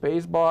 Hit the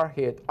space bar,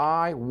 hit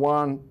I,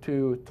 1,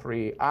 2,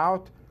 3,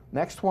 out.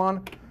 Next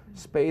one,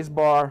 space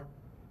bar,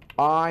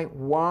 I,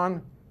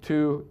 1,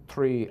 2,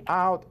 3,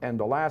 out. And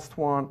the last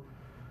one,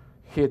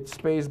 hit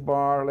space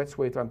bar. Let's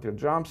wait until it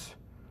jumps.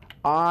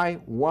 I,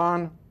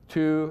 1,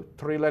 2,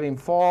 3, let him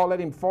fall,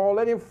 let him fall,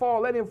 let him fall,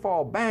 let him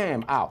fall,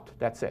 bam, out.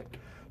 That's it.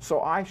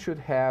 So I should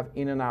have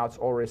in and outs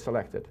already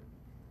selected.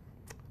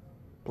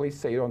 Please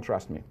say you don't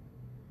trust me.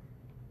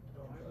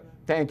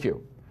 Thank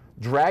you.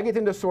 Drag it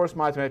in the source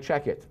monitor and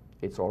check it.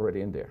 It's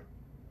already in there.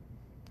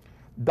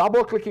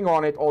 Double-clicking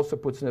on it also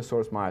puts in the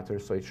source monitor,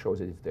 so it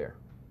shows it's there.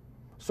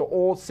 So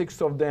all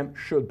 6 of them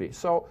should be.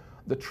 So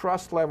the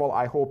trust level,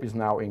 I hope, is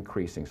now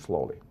increasing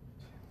slowly.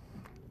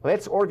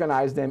 Let's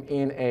organize them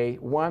in a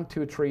 1,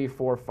 2, 3,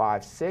 4,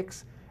 5,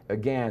 6.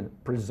 Again,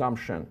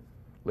 presumption,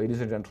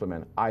 ladies and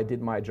gentlemen, I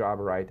did my job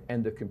right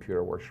and the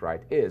computer works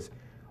right, is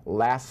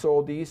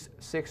lasso these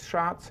 6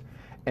 shots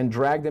and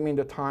drag them in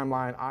the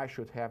timeline. I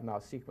should have now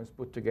sequence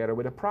put together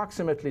with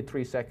approximately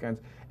 3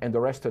 seconds, and the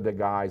rest of the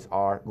guys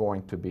are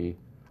going to be,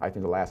 I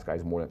think the last guy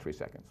is more than 3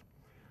 seconds.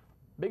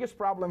 Biggest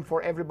problem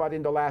for everybody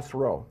in the last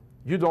row,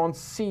 you don't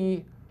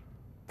see,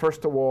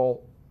 first of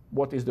all,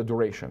 what is the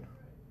duration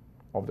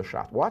of the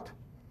shot. What?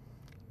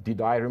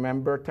 Did I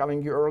remember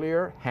telling you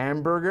earlier?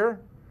 Hamburger.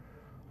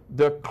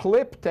 The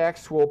clip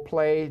text will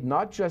play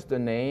not just the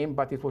name,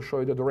 but it will show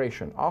you the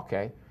duration.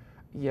 Okay.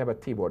 Yeah,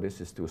 but Tibor, this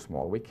is too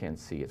small. We can't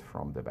see it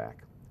from the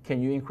back.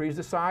 Can you increase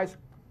the size?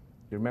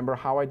 You remember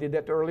how I did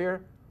that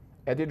earlier?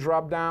 Edit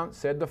drop down,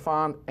 set the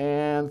font,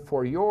 and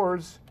for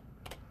yours,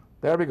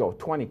 there we go,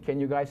 20.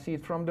 Can you guys see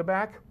it from the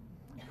back?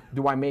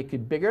 Do I make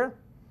it bigger?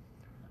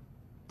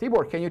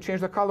 Tibor, can you change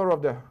the color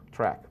of the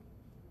track?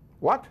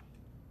 What?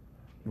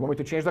 You want me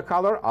to change the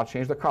color? I'll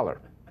change the color.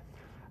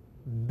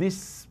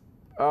 This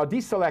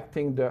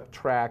deselecting the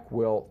track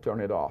will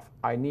turn it off.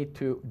 I need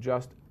to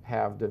just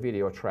have the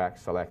video track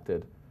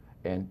selected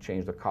and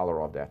change the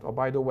color of that. Oh,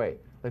 by the way,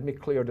 let me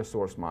clear the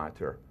source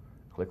monitor.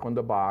 Click on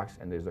the box,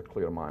 and there's a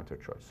clear monitor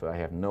choice. So I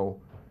have no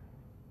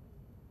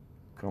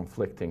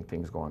conflicting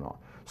things going on.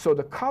 So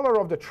the color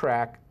of the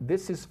track,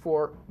 this is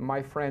for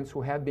my friends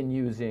who have been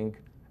using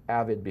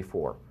Avid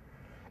before.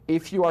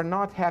 If you are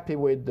not happy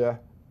with the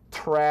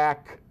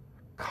track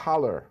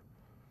color,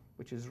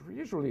 which is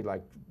usually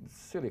like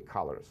silly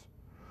colors,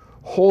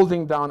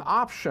 holding down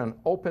Option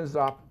opens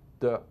up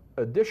the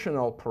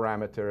additional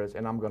parameters,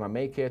 and I'm going to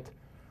make it,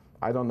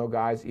 I don't know,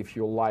 guys, if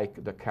you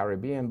like the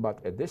Caribbean,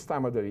 but at this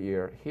time of the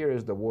year, here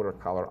is the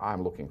watercolor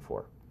I'm looking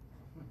for.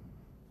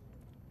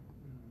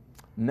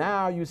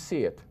 Now you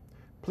see it.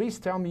 Please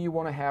tell me you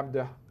want to have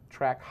the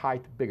track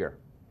height bigger.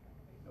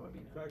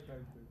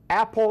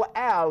 Apple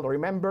L,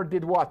 remember,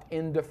 did what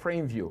in the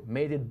frame view?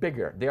 Made it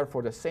bigger.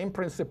 Therefore, the same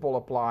principle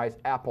applies.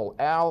 Apple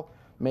L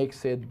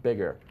makes it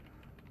bigger.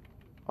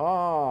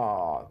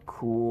 Oh,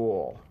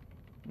 cool.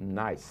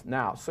 Nice.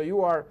 Now, so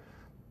you are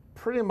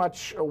pretty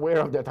much aware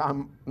of that.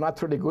 I'm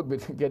not really good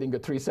with getting a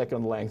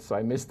 3-second length, so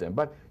I missed them.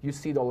 But you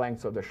see the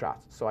lengths of the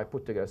shots. So I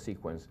put together a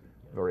sequence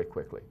very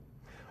quickly.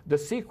 The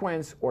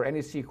sequence, or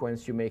any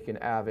sequence you make in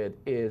Avid,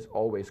 is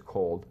always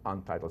called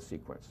untitled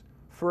sequence.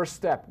 First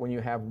step, when you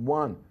have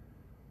 1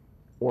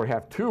 or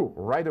have 2,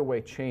 right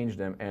away change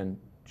them and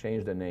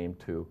change the name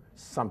to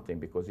something,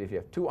 because if you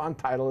have 2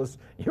 untitles,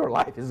 your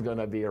life is going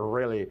to be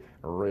really,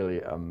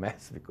 really a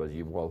mess, because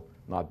you will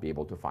not be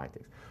able to find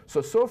things.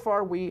 So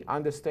far we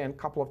understand a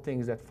couple of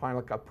things that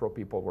Final Cut Pro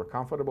people were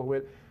comfortable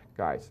with.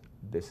 Guys,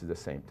 this is the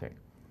same thing.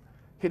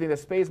 Hitting the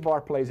space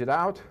bar plays it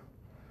out.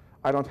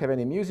 I don't have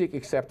any music,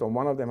 except on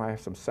one of them I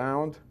have some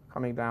sound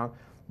coming down,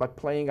 but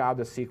playing out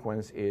the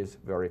sequence is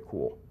very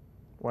cool.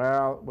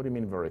 Well, what do you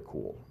mean very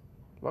cool?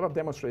 A lot of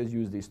demonstrators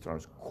use these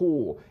terms,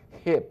 cool,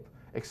 hip,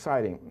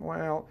 exciting.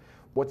 Well,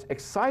 what's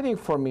exciting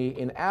for me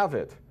in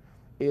Avid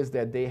is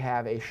that they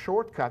have a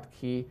shortcut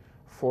key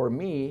for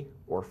me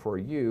or for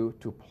you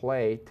to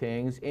play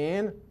things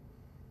in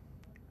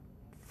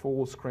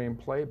full screen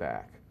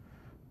playback.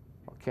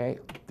 Okay,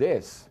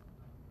 this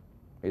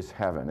is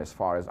heaven as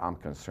far as I'm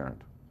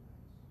concerned.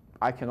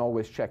 I can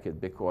always check it,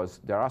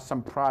 because there are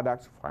some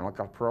products, Final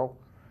Cut Pro,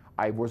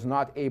 I was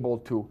not able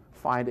to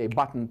find a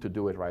button to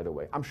do it right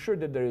away. I'm sure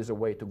that there is a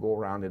way to go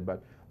around it,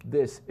 but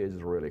this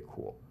is really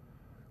cool.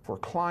 For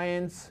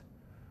clients,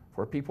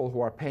 for people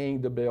who are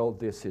paying the bill,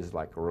 this is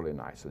like really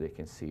nice, so they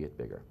can see it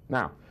bigger.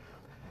 Now,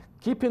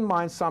 keep in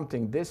mind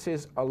something. This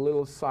is a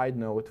little side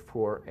note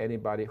for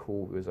anybody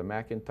who is a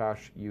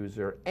Macintosh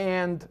user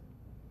and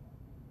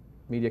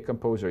Media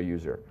Composer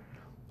user.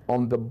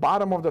 On the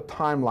bottom of the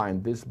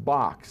timeline, this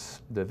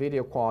box, the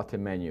video quality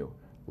menu,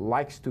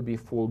 likes to be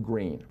full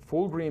green.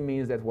 Full green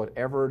means that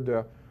whatever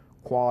the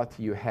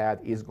quality you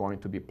had is going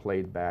to be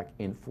played back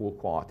in full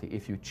quality.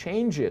 If you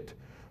change it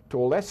to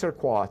a lesser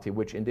quality,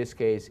 which in this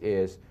case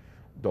is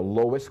the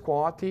lowest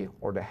quality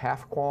or the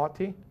half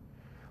quality,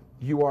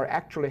 you are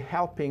actually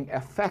helping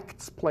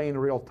effects play in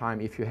real time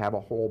if you have a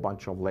whole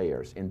bunch of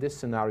layers. In this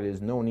scenario,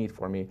 there's no need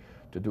for me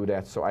to do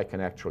that, so I can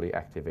actually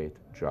activate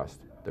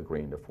just the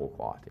green, the full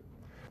quality.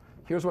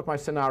 Here's what my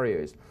scenario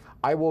is.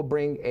 I will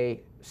bring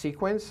a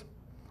sequence.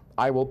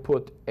 I will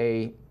put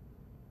a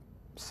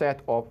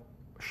set of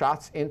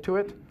shots into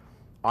it.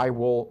 I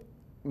will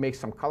make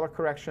some color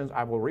corrections.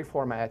 I will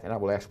reformat, and I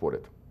will export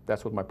it.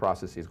 That's what my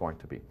process is going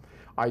to be.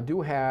 I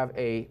do have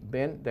a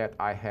bin that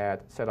I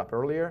had set up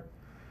earlier.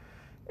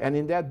 And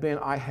in that bin,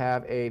 I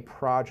have a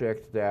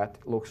project that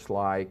looks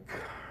like,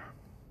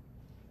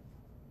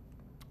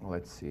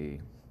 let's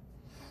see.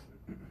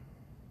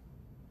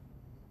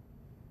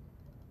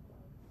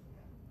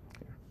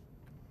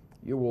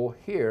 You will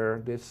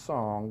hear this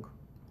song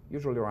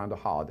usually around the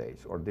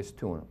holidays, or this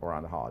tune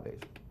around the holidays.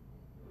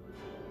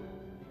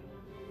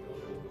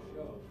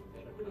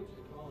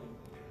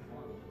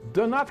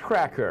 The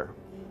Nutcracker.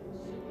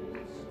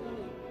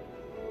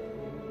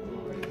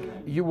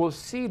 You will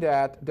see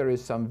that there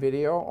is some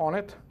video on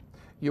it.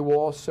 You will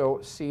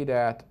also see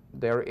that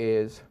there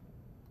is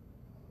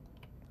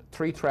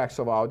 3 tracks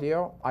of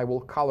audio. I will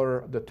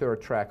color the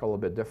 3rd track a little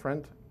bit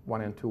different.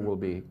 1 and 2 will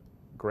be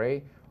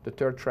gray. The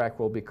 3rd track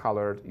will be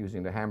colored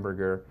using the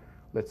hamburger.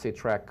 Let's say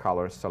track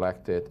color,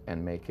 select it,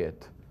 and make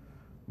it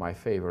my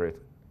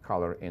favorite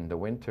color in the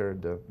winter,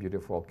 the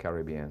beautiful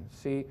Caribbean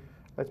Sea.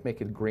 Let's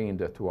make it green,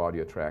 the 2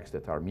 audio tracks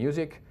that are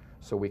music,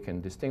 so we can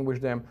distinguish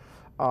them.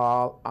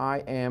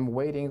 I am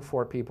waiting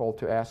for people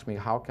to ask me,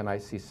 how can I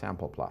see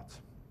sample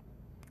plots?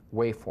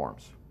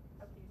 Waveforms.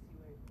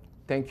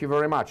 Thank you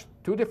very much.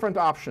 2 different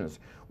options.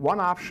 One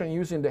option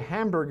using the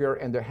hamburger,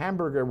 and the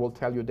hamburger will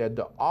tell you that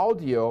the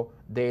audio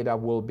data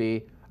will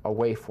be a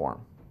waveform.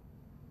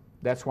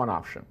 That's one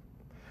option.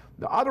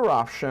 The other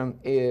option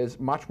is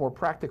much more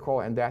practical,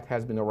 and that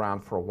has been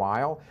around for a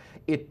while.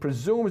 It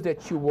presumes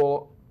that you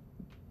will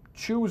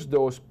choose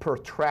those per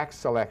track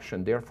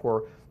selection.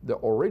 Therefore, the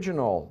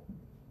original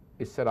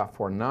is set up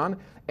for none,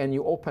 and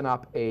you open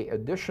up an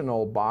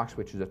additional box,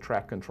 which is a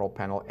track control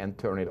panel, and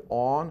turn it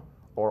on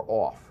or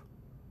off.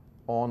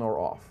 On or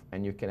off,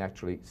 and you can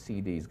actually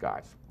see these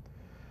guys.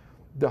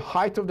 The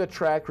height of the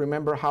track,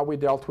 remember how we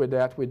dealt with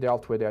that? We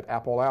dealt with that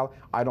Apple L.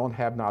 I don't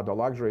have now the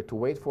luxury to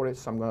wait for it,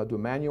 so I'm going to do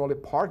manually.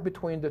 Park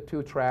between the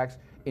 2 tracks.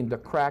 In the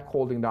crack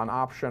holding down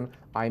option,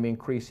 I'm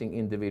increasing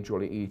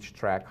individually each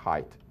track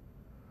height.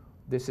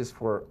 This is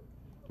for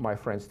my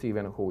friend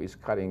Steven, who is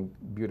cutting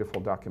beautiful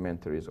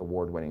documentaries,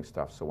 award-winning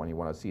stuff. So when you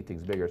want to see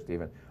things bigger,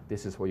 Steven,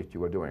 this is what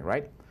you are doing,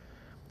 right?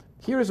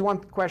 Here is one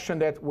question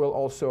that will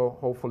also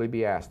hopefully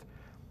be asked.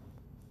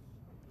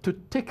 To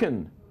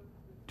thicken,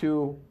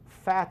 to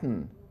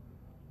fatten,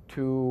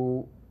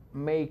 to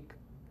make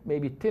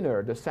maybe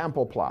thinner the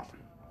sample plot,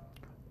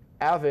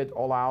 Avid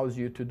allows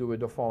you to do it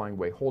the following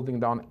way.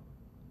 Holding down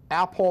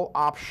Apple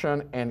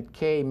option and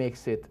K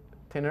makes it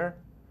thinner.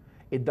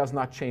 It does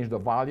not change the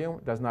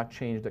volume, does not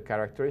change the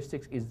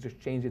characteristics, it just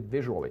changes it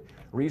visually.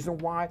 Reason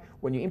why?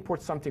 When you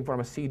import something from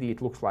a CD,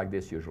 it looks like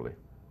this usually.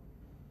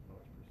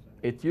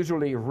 It's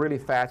usually really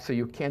fat, so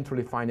you can't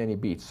really find any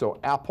beats. So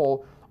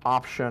Apple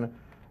option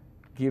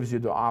gives you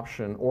the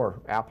option,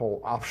 or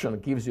Apple option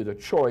gives you the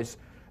choice,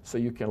 so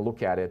you can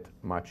look at it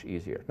much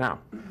easier. Now,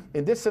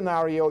 in this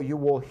scenario, you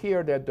will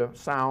hear that the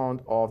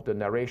sound of the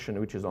narration,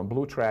 which is on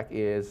blue track,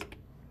 is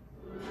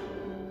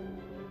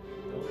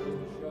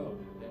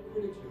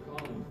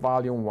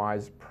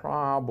volume-wise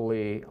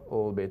probably a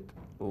little bit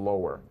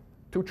lower.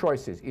 2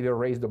 choices, either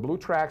raise the blue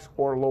tracks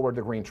or lower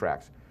the green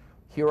tracks.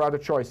 Here are the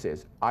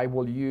choices. I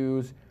will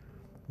use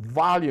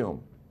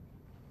volume.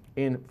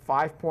 In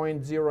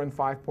 5.0 and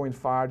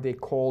 5.5, they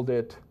called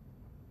it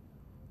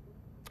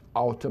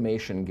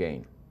automation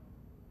gain,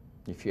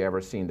 if you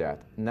ever seen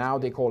that. Now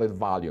they call it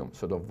volume.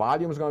 So the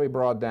volume is going to be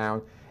brought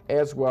down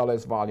as well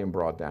as volume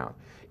brought down.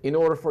 In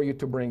order for you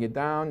to bring it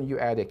down, you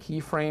add a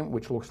keyframe,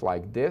 which looks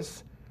like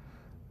this.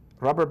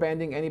 Rubber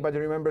banding, anybody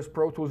remembers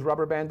Pro Tools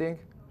rubber banding?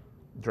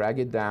 Drag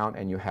it down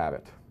and you have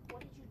it.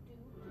 What did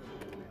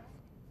you do?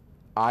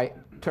 I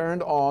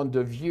turned on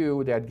the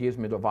view that gives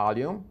me the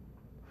volume,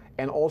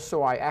 and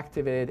also I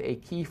activated a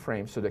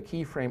keyframe. So the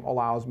keyframe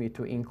allows me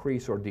to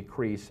increase or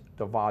decrease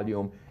the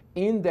volume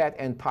in that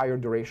entire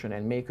duration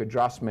and make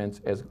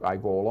adjustments as I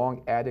go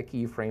along. Add a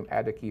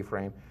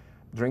keyframe,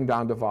 bring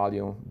down the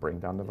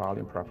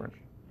volume properly.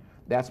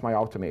 That's my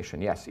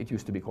automation. Yes, it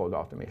used to be called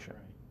automation.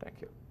 Thank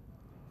you.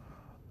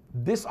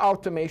 This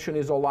automation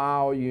is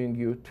allowing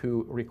you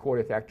to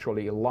record it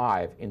actually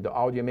live in the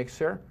audio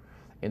mixer.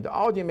 In the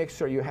audio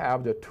mixer, you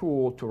have the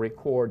tool to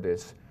record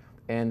this,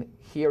 and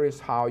here is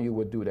how you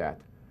would do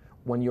that.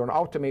 When you're in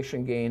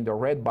automation gain, the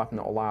red button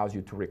allows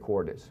you to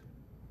record this.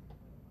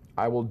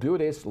 I will do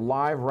this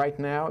live right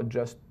now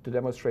just to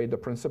demonstrate the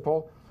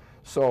principle.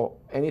 So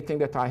anything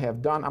that I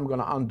have done, I'm going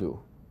to undo.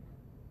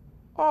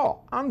 Oh,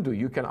 undo.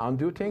 You can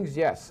undo things?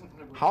 Yes.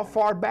 How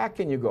far back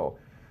can you go?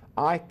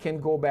 I can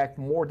go back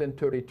more than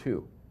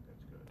 32.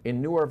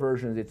 In newer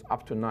versions, it's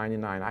up to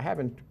 99. I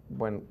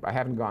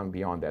haven't gone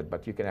beyond that,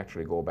 but you can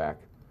actually go back.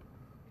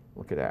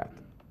 Look at that.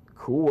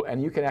 Cool.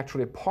 And you can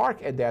actually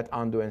park at that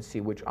undo and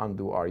see which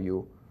undo are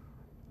you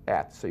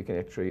at. So you can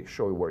actually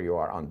show you where you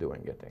are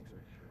undoing your things.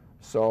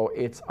 So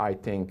it's, I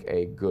think,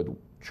 a good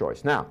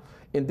choice. Now,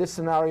 in this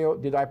scenario,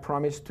 did I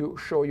promise to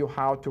show you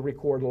how to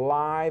record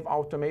live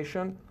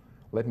automation?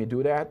 Let me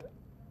do that.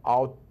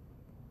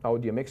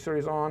 Audio mixer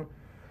is on.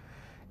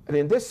 And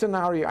in this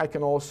scenario, I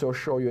can also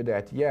show you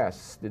that,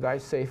 yes, did I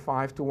say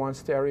 5-to-1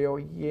 stereo?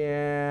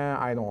 Yeah,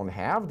 I don't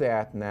have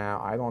that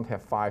now. I don't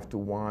have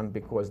 5-to-1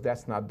 because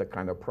that's not the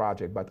kind of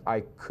project. But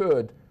I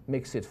could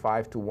mix it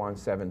 5-to-1,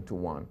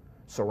 7-to-1,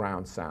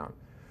 surround sound.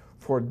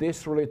 For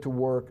this really to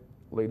work,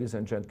 ladies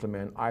and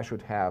gentlemen, I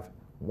should have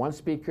one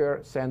speaker,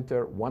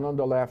 center, one on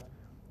the left,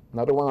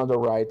 another one on the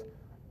right,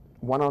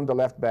 one on the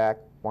left back,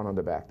 one on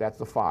the back. That's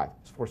the 5.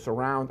 For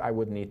surround, I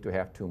would need to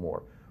have 2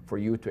 more. for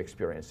you to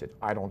experience it.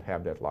 I don't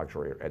have that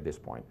luxury at this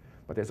point.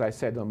 But as I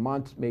said, a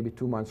month, maybe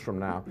 2 months from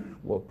now,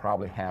 we'll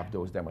probably have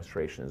those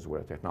demonstrations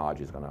where the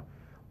technology is going to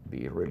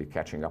be really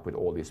catching up with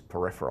all these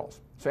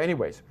peripherals. So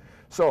anyways,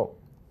 so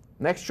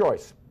next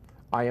choice.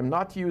 I am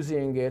not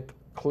using it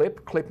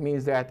clip. Clip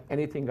means that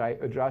anything I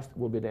adjust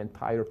will be the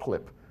entire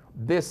clip.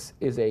 This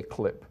is a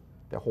clip.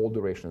 The whole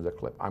duration is a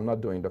clip. I'm not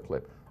doing the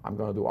clip. I'm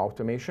going to do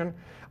automation.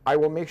 I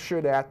will make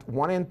sure that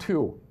 1 and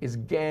 2 is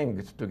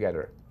ganged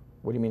together.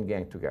 What do you mean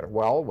ganged together?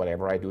 Well,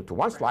 whatever I do to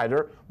one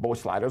slider, both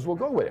sliders will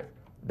go with it.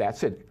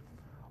 That's it.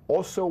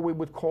 Also, we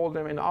would call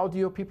them in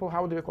audio people,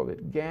 how do you call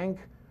it? Gang?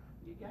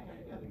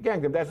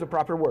 Gang them, that's the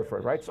proper word for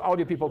it, right? So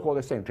audio people call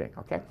the same thing,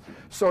 okay?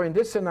 So in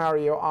this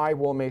scenario, I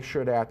will make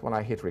sure that when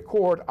I hit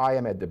record, I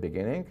am at the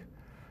beginning,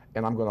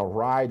 and I'm going to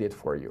ride it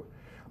for you.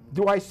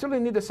 Do I still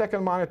need a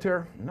second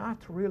monitor? Not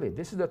really.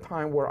 This is the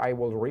time where I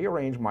will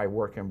rearrange my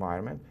work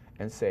environment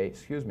and say,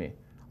 excuse me,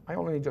 I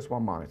only need just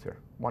one monitor.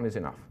 One is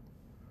enough.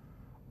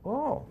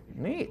 Oh,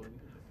 neat.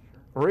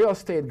 Real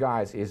estate,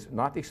 guys, is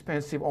not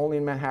expensive only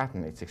in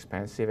Manhattan. It's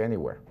expensive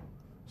anywhere.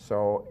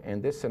 So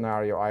in this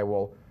scenario, I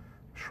will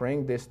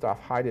shrink this stuff,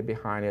 hide it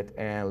behind it,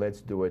 and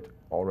let's do it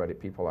already.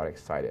 People are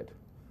excited.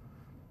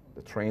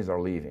 The trains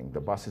are leaving.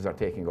 The buses are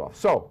taking off.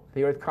 So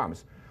here it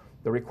comes.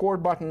 The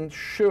record button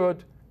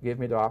should give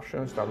me the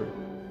option. Start with.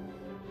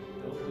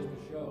 Don't miss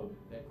the show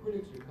that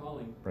critics are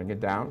calling. Bring it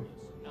down.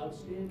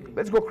 Outstanding.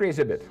 Let's go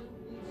crazy a bit.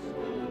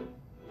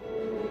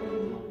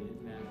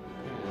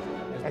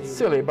 That's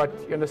silly, but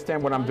you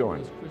understand what I'm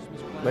doing.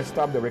 Let's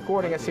stop the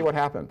recording and see what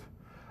happened.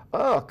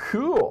 Oh,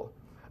 cool.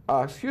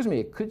 Excuse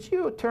me, could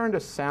you turn the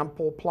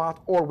sample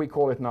plot, or we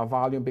call it now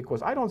volume,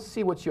 because I don't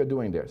see what you're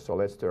doing there. So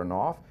let's turn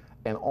off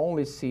and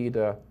only see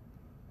the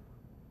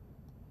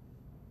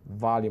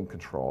volume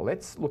control.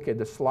 Let's look at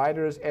the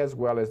sliders as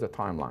well as the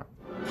timeline.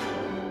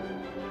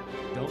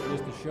 Don't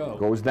miss the show.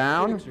 Goes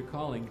down. Critics are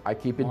calling. I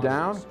keep it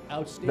down.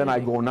 Then I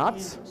go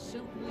nuts.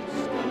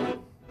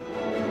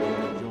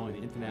 Join the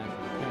international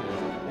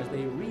cast as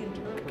they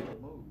reinterpret.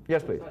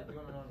 Yes, please. Doing it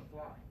on the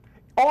fly.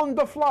 On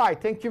the fly,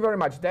 thank you very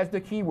much. That's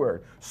the key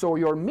word. So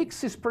your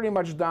mix is pretty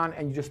much done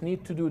and you just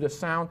need to do the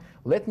sound.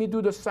 Let me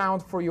do the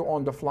sound for you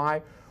on the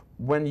fly.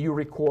 When you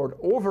record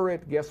over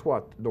it, guess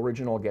what? The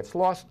original gets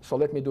lost. So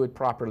let me do it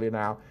properly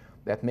now.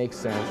 That makes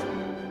sense.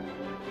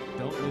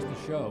 Don't miss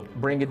the show.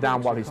 Bring it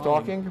down while he's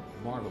talking.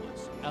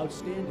 Marvelous.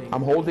 Outstanding.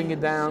 I'm holding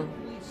it down.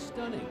 Simply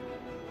stunning.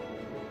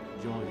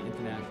 Join the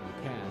international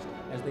cast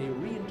as they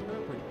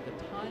reinterpret the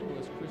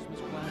timeless Christmas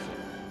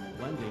classic,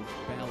 blending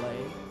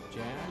ballet,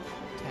 jazz,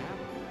 tap,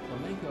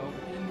 flamenco,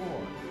 and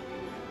more.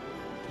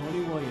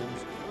 Tony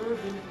Williams,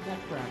 Urban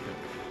Nutcracker,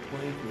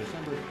 playing through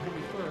December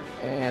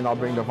 21st. And I'll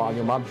bring the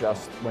volume up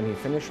just when he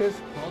finishes.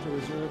 Call to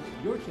reserve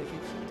your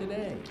tickets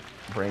today.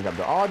 Bring up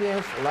the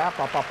audience, la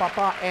pa pa pa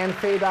pa, and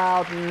fade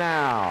out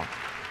now.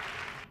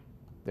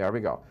 There we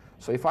go.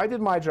 So if I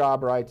did my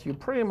job right, you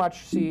pretty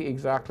much see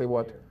exactly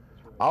what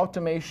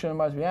automation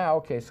must be. Yeah,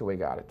 okay, so we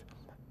got it.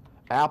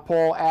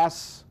 Apple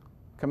S,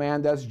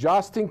 Command S,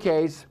 just in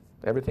case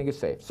everything is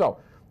safe. So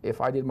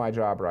if I did my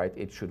job right,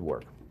 it should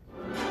work.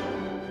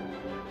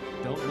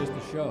 Don't miss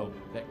the show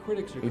that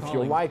critics are If calling.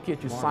 you like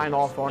it, you sign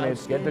off on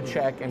it, get the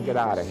check, and get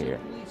out of here.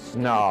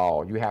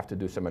 No, you have to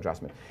do some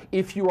adjustment.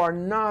 If you are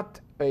not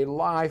a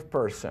live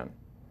person,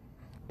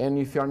 and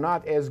if you're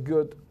not as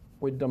good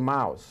with the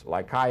mouse,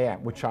 like I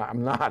am, which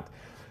I'm not,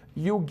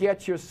 you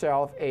get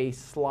yourself a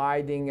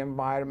sliding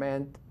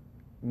environment,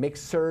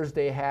 mixers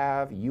they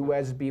have,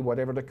 USB,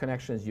 whatever the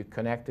connections, you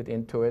connect it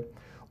into it,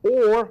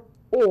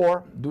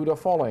 or do the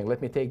following.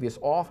 Let me take this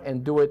off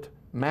and do it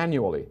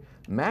manually.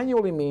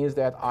 Manually means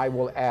that I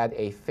will add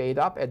a fade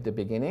up at the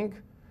beginning,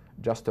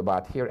 just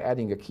about here,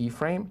 adding a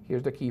keyframe.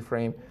 Here's the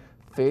keyframe.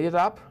 Fade it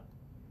up,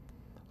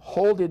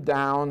 hold it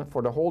down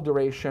for the whole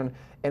duration,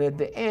 and at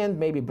the end,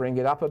 maybe bring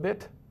it up a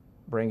bit.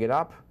 Bring it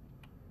up,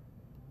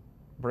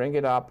 bring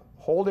it up,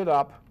 hold it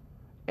up,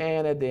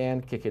 and at the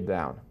end, kick it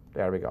down.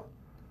 There we go.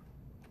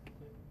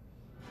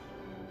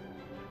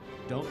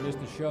 Don't miss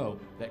the show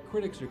that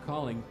critics are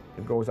calling.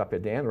 It goes up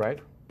at the end, right?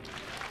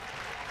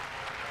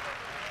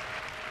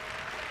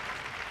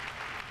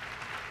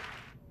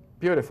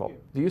 Beautiful.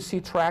 Do you see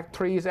track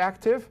 3 is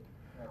active?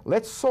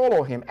 Let's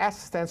solo him.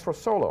 S stands for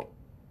solo.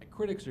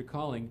 Critics are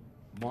calling.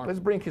 Let's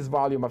bring his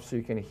volume up so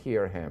you can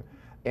hear him.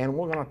 And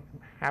we're going to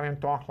have him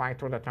talk like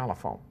through the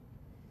telephone.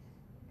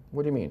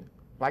 What do you mean?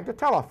 Like the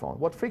telephone.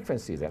 What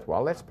frequency is that?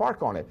 Well, let's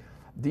park on it.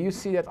 Do you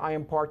see that I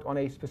am parked on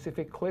a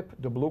specific clip,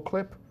 the blue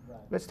clip? Right.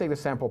 Let's take the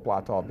sample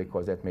plot off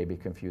because that may be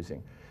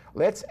confusing.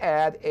 Let's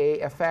add a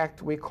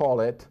effect. We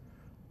call it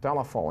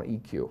telephone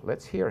EQ.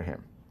 Let's hear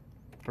him.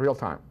 Real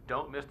time.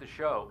 Don't miss the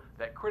show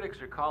that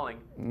critics are calling.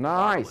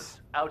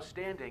 Nice.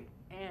 Outstanding,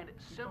 and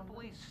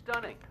simply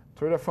stunning.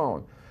 Through the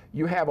phone.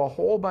 You have a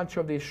whole bunch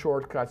of these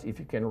shortcuts. If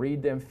you can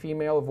read them,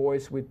 female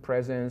voice with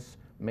presence,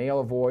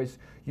 male voice.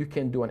 You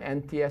can do an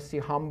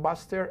NTSC hum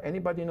buster.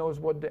 Anybody knows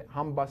what the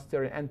hum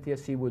buster in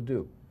NTSC would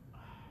do?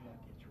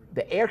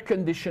 The air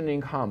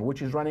conditioning hum,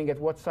 which is running at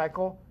what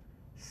cycle?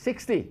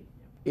 60.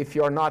 If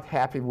you're not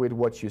happy with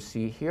what you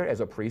see here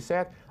as a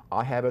preset,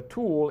 I have a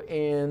tool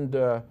in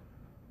the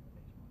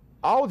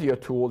audio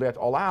tool that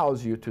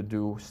allows you to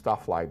do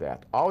stuff like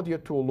that. Audio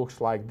tool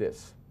looks like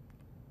this.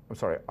 I'm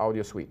sorry,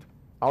 audio suite.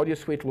 Audio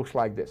suite looks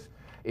like this.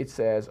 It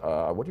says,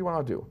 what do you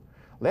want to do?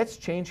 Let's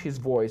change his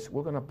voice.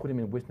 We're going to put him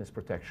in witness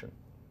protection.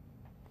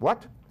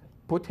 What?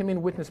 Put him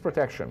in witness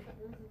protection.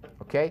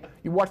 Okay?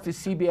 You watch the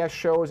CBS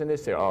shows and they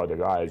say, oh, the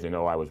guys, you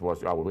know, I was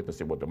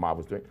witnessing what the mob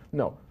was doing.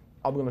 No,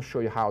 I'm going to show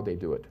you how they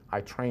do it.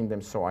 I train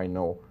them so I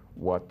know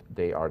what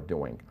they are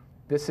doing.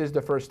 This is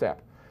the first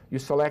step. You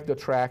select the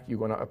track you're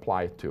going to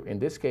apply it to. In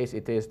this case,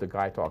 it is the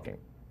guy talking.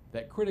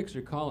 That critics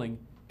are calling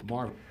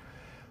marvelous.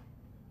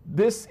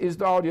 This is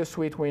the audio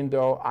suite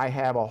window. I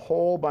have a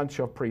whole bunch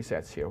of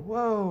presets here.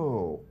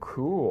 Whoa,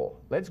 cool.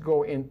 Let's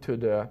go into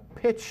the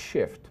pitch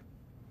shift.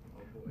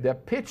 The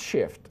pitch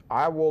shift,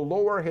 I will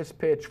lower his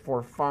pitch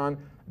for fun.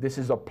 This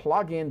is a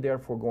plugin,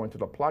 therefore going to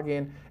the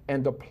plugin.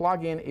 And the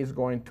plugin is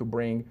going to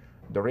bring,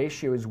 the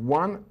ratio is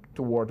 1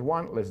 toward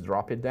 1. Let's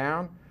drop it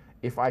down.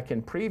 If I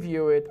can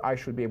preview it, I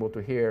should be able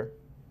to hear.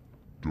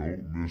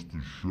 Don't miss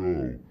the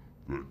show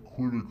that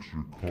critics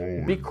are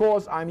calling.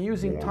 Because I'm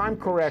using time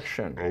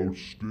correction.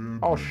 Outstanding.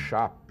 Oh,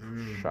 shut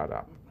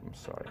up. I'm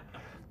sorry.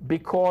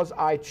 Because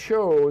I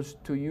chose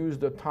to use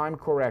the time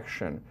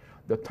correction.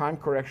 The time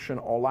correction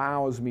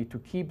allows me to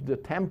keep the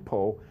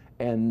tempo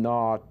and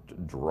not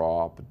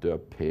drop the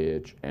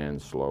pitch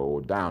and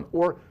slow down.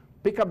 Or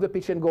pick up the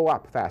pitch and go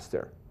up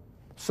faster.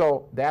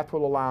 So that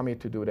will allow me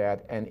to do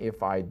that, and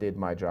if I did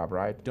my job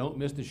right. Don't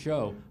miss the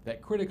show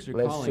that critics are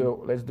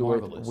calling let's do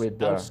marvelous, it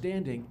with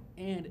outstanding,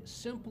 and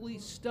simply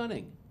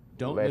stunning.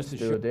 Don't miss the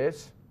show. Let's do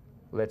this.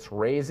 Let's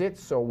raise it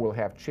so we'll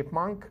have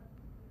chipmunk,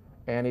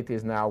 and it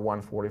is now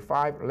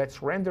 145.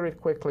 Let's render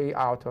it quickly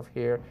out of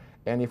here,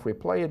 and if we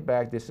play it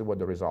back, this is what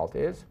the result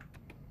is.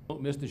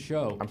 Don't miss the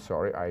show. I'm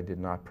sorry, I did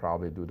not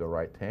probably do the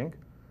right thing.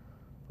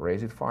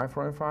 Raise it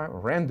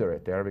 5.5, render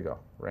it, there we go.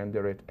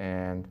 Render it,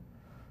 and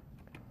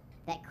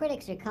That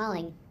critics are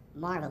calling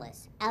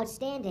marvelous,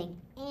 outstanding,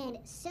 and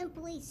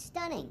simply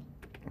stunning.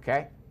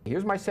 okay?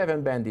 Here's my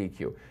 7-band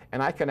EQ,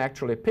 and I can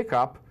actually pick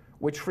up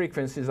which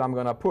frequencies I'm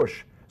going to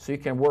push, so you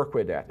can work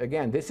with that.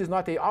 Again, this is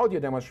not an audio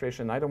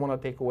demonstration. I don't want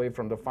to take away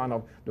from the fun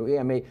of the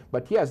AMA,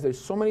 but yes, there's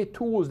so many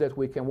tools that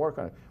we can work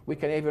on. We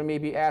can even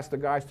maybe ask the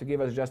guys to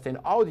give us just an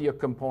audio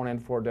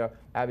component for the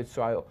Avid,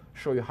 so I'll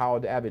show you how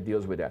the Avid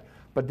deals with that.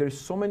 But there's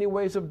so many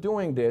ways of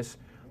doing this.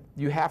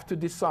 You have to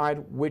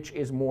decide which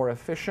is more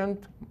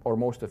efficient or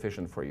most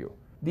efficient for you.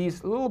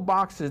 These little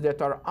boxes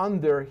that are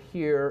under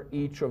here,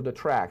 each of the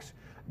tracks,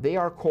 they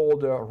are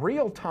called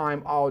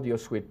real-time audio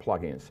suite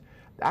plugins.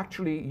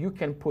 Actually, you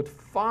can put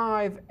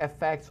 5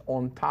 effects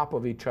on top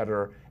of each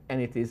other,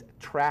 and it is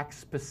track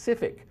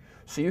specific.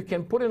 So you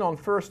can put in on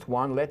first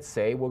one, let's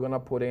say we're going to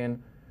put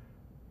in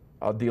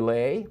a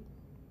delay,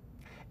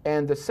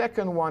 and the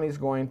second one is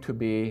going to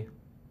be,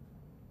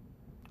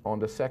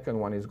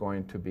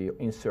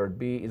 insert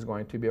B is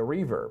going to be a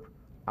reverb.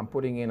 I'm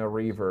putting in a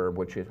reverb,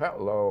 which is,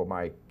 hello,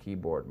 my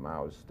keyboard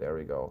mouse, there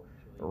we go.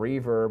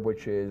 Reverb,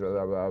 which is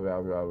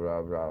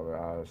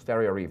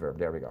stereo reverb,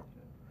 there we go.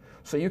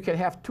 So you can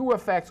have 2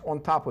 effects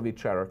on top of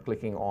each other,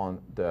 clicking on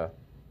the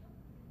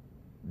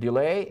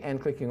delay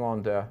and clicking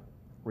on the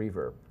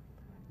reverb.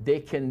 They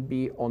can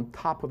be on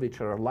top of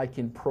each other, like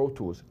in Pro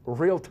Tools,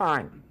 real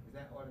time. Is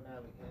that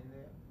automatically in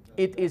there?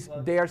 It is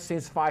there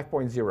since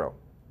 5.0.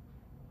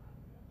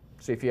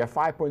 So if you have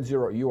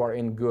 5.0, you are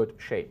in good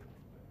shape.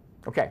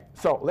 Okay,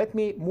 so let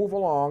me move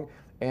along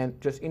and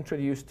just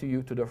introduce to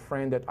you to the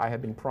friend that I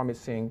have been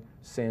promising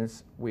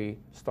since we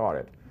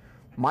started.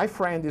 My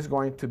friend is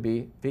going to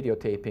be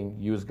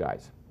videotaping use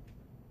guys.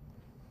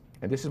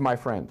 And this is my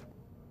friend.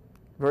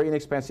 Very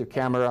inexpensive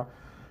camera.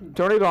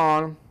 Turn it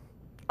on.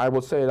 I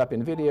will set it up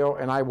in video,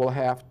 and I will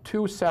have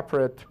 2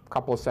 separate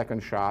couple-second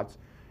shots,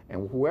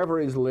 and whoever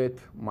is lit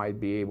might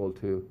be able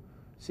to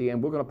see.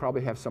 And we're going to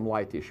probably have some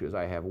light issues.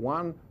 I have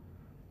 1,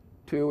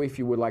 2, if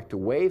you would like to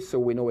wave, so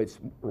we know it's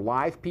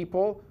live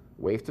people.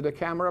 Wave to the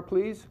camera,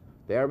 please.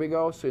 There we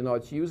go. So you know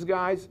it's use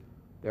guys.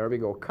 There we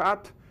go.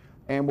 Cut.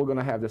 And we're going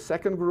to have the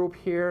second group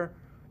here.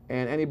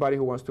 And anybody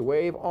who wants to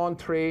wave on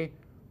 3.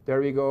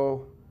 There we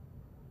go.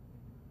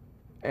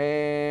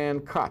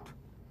 And cut.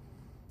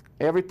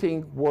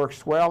 Everything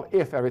works well.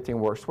 If everything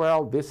works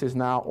well, this is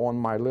now on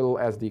my little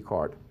SD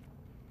card.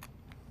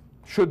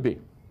 Should be.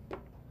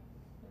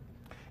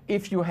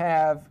 If you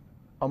have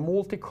a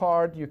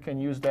multi-card, you can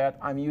use that.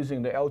 I'm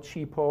using the El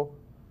Cheapo.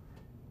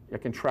 You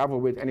can travel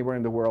with anywhere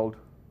in the world.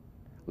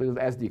 Little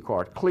SD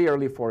card.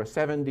 Clearly, for a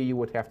 7D, you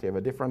would have to have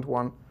a different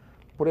one.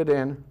 Put it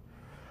in,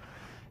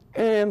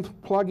 and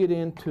plug it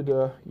into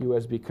the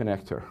USB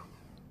connector.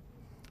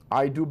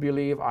 I do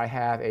believe I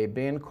have a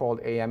bin called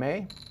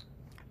AMA.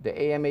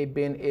 The AMA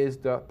bin is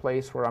the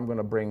place where I'm going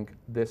to bring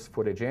this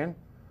footage in.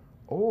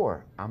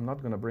 Or I'm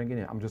not going to bring it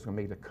in. I'm just going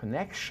to make the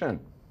connection.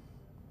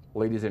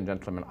 Ladies and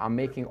gentlemen, I'm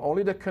making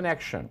only the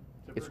connection.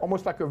 It's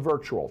almost like a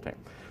virtual thing.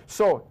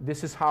 So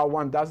this is how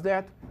one does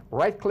that.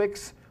 Right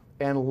clicks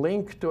and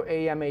link to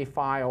AMA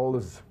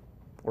files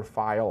or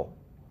file.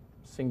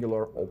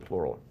 singular or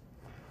plural.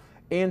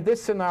 In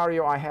this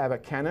scenario, I have a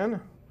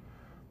Canon.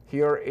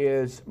 Here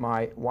is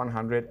my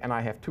 100, and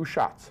I have 2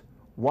 shots,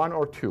 1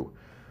 or 2.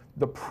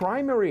 The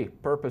primary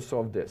purpose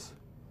of this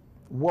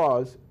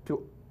was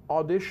to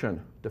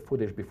audition the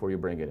footage before you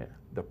bring it in.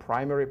 The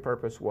primary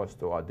purpose was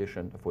to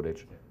audition the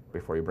footage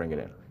before you bring it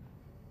in.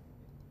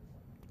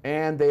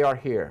 And they are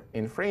here.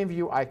 In frame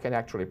view, I can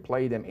actually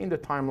play them in the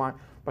timeline,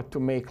 but to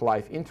make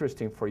life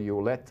interesting for you,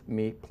 let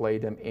me play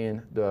them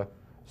in the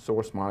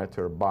source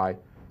monitor by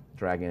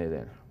dragging it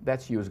in.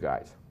 That's use,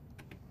 guys.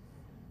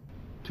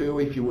 2,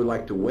 if you would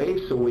like to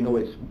wave, so we know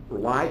it's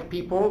live,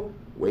 people.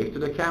 Wave to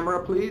the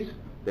camera, please.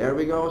 There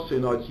we go, so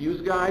you know it's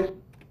use, guys.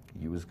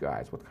 Use,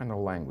 guys. What kind of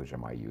language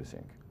am I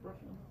using?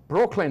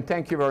 Brooklyn,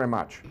 thank you very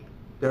much.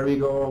 There we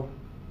go.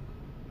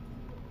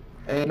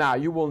 And now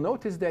you will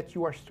notice that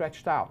you are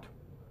stretched out.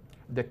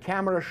 The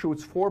camera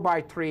shoots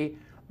 4:3.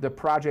 The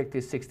project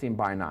is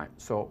 16:9.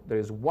 So there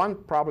is one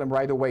problem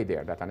right away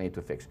there that I need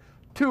to fix.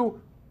 2,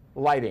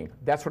 lighting.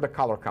 That's where the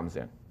color comes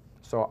in.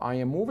 So I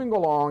am moving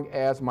along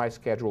as my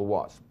schedule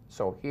was.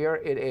 So here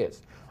it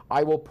is.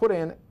 I will put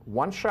in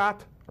 1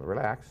 shot,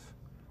 relax,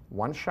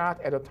 1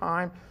 shot at a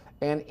time,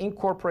 and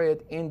incorporate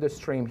it in the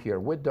stream here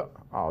with the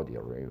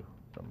audio,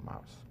 the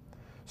mouse.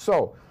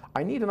 So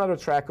I need another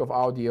track of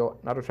audio.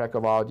 Another track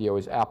of audio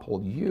is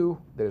Apple U.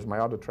 There's my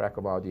other track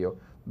of audio.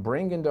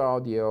 Bring in the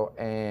audio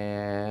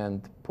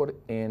and put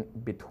it in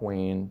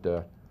between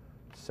the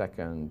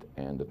second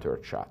and the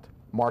third shot.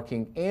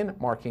 Marking in,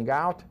 marking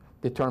out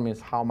determines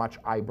how much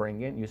I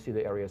bring in. You see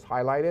the areas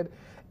highlighted.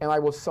 And I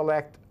will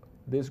select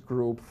this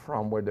group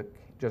from where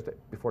just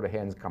before the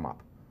hands come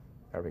up.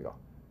 There we go.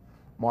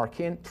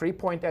 Mark in,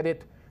 3-point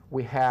edit.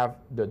 We have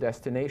the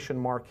destination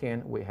mark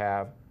in. We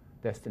have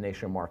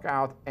destination mark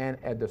out. And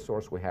at the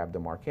source, we have the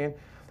mark in.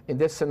 In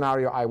this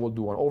scenario, I will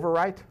do an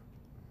overwrite.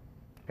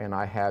 And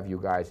I have you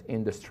guys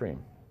in the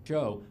stream.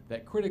 Show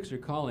that critics are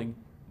calling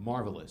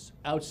marvelous,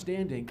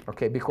 outstanding.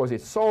 Okay, because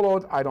it's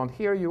soloed, I don't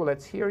hear you.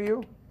 Let's hear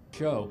you.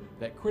 Show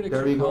that critics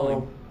are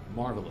calling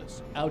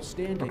marvelous,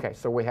 outstanding. Okay,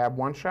 so we have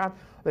 1 shot.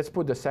 Let's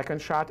put the second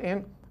shot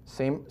in.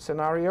 Same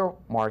scenario.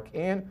 Mark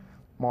in,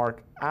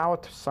 mark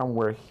out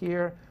somewhere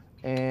here.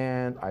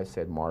 And I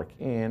said mark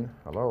in.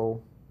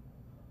 Hello.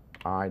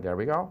 There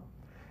we go.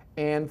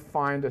 And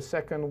find the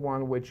second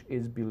one, which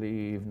is,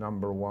 believe,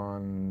 number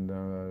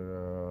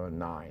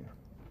 9.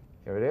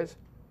 Here it is.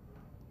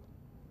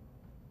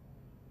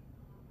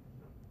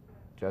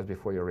 Just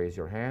before you raise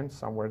your hand,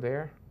 somewhere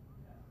there.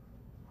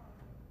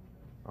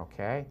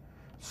 Okay.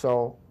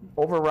 So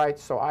overwrite.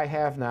 So I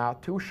have now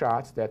 2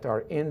 shots that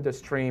are in the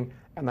stream,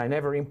 and I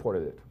never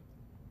imported it.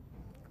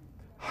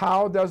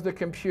 How does the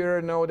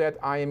computer know that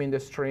I am in the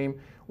stream?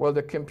 Well,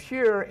 the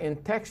computer in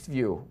text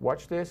view,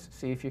 watch this,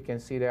 see if you can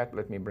see that.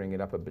 Let me bring it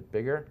up a bit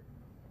bigger.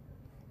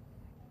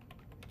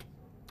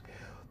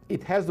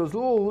 It has those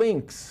little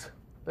links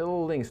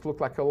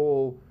look like a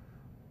little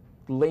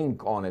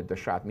link on it, the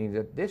shot, means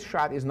that this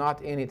shot is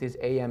not in, it is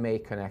AMA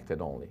connected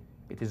only.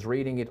 It is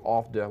reading it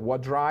off the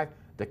what drive?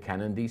 The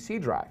Canon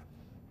DC drive.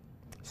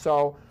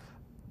 So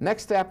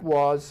next step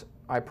was,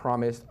 I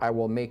promised I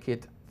will make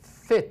it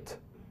fit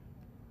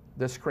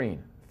the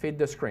screen, fit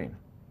the screen.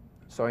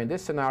 So in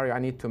this scenario, I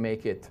need to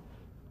make it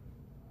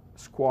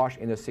squash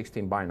in a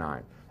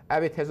 16:9.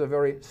 Avid has a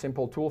very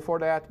simple tool for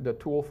that. The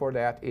tool for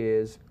that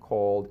is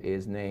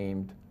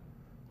named,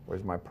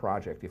 where's my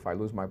project? If I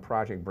lose my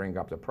project, bring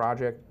up the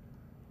project.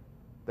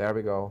 There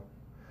we go.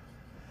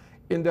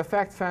 In the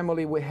effect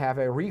family, we have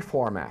a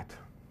reformat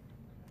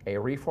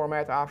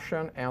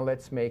option, and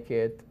let's make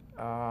it,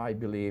 I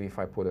believe if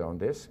I put it on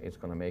this, it's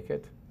going to make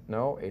it.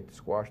 No, it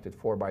squashed it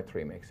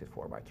 4:3, makes it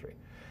 4:3.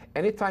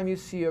 Anytime you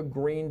see a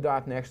green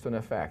dot next to an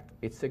effect,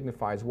 it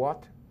signifies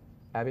what,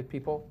 Avid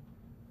people?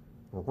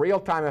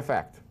 Real-time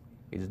effect.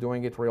 It's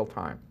doing it real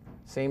time.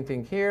 Same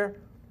thing here,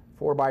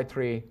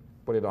 4:3,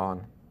 put it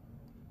on.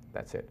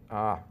 That's it.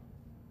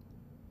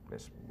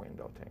 This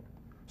window thing.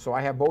 So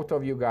I have both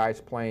of you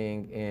guys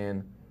playing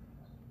in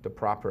the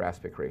proper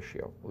aspect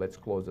ratio. Let's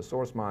close the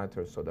source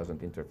monitor so it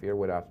doesn't interfere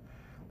with us.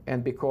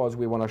 And because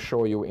we want to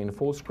show you in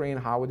full screen,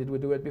 how did we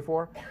do it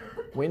before?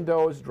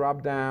 Windows,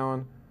 drop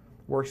down,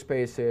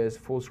 workspaces,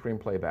 full screen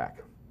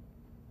playback.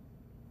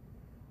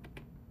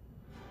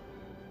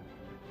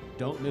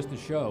 Don't miss the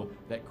show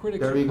that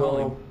critics are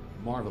calling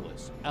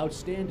marvelous,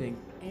 outstanding,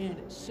 and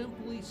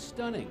simply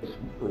stunning.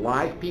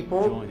 Live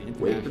people,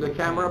 wave to the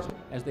camera.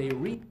 As they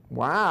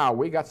Wow,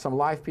 we got some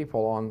live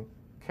people on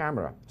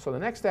camera. So the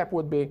next step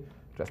would be,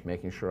 just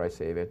making sure I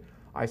save it.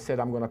 I said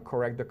I'm going to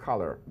correct the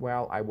color.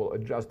 Well, I will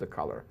adjust the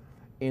color.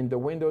 In the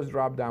Windows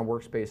drop-down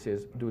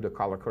workspaces, do the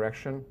color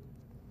correction.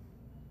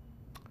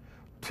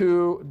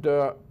 To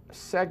the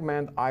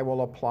segment, I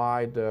will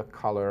apply the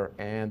color,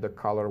 and the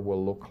color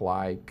will look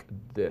like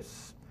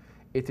this.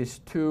 It is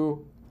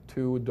too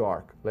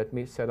dark. Let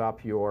me set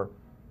up your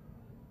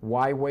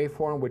Y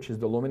waveform, which is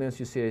the luminance.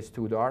 You see it's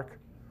too dark.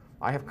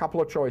 I have a couple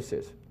of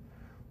choices.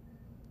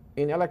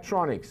 In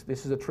electronics,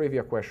 this is a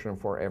trivia question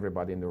for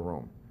everybody in the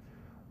room.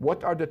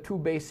 What are the two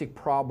basic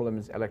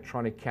problems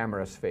electronic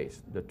cameras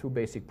face? The two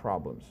basic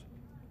problems.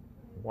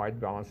 White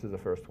balance is the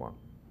first one.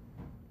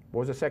 What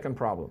was the second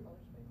problem?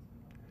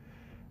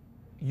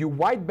 You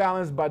white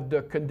balance, but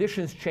the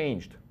conditions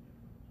changed.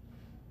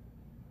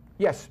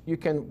 Yes, you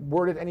can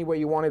word it any way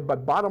you want it,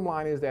 but bottom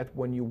line is that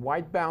when you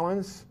white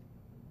balance,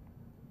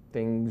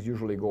 things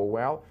usually go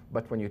well,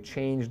 but when you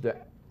change the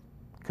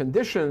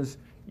conditions,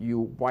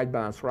 you white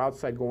balance for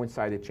outside, go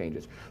inside, it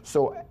changes.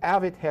 So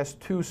Avid has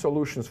two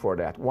solutions for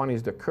that. One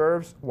is the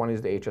curves, one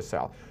is the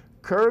HSL.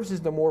 Curves is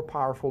the more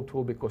powerful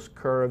tool because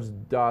curves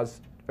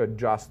does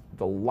adjust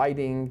the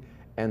lighting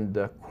and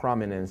the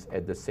chrominance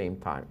at the same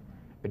time.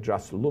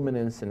 Adjust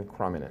luminance and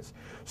chrominance.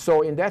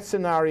 So in that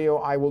scenario,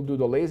 I will do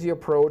the lazy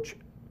approach,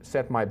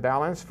 set my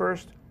balance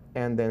first,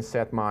 and then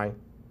set my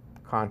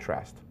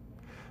contrast.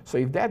 So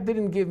if that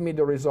didn't give me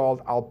the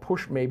result, I'll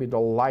push maybe the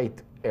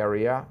light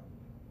area,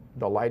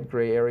 the light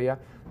gray area,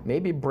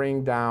 maybe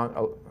bring down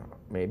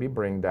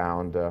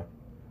the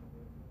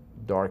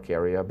dark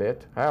area a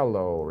bit.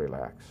 Hello,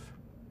 relax,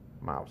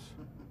 mouse.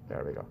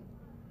 There we go.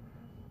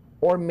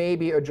 Or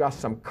maybe adjust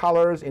some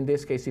colors. In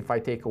this case, if I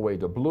take away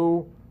the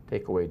blue,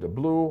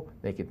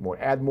 make it more,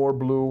 add more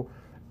blue,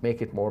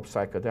 make it more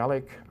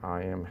psychedelic.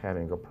 I am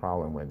having a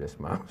problem with this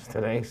mouse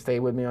today. Stay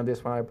with me on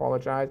this one, I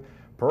apologize.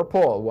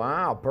 Purple,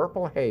 wow,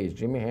 purple haze.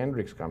 Jimi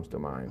Hendrix comes to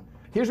mind.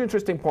 Here's an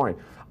interesting point.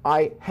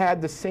 I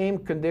had the same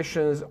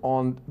conditions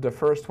on the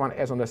first one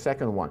as on the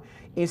second one.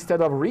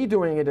 Instead of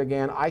redoing it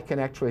again, I can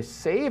actually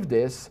save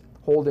this,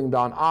 holding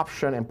down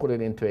Option and put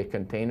it into a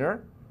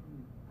container.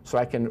 So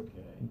I can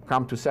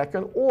come to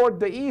second, or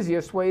the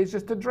easiest way is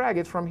just to drag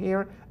it from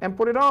here and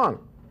put it on.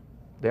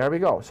 There we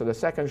go. So the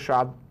second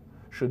shot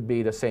should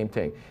be the same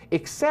thing.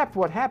 Except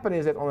what happened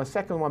is that on the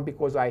second one,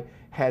 because I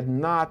had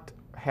not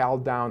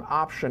held down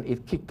Option,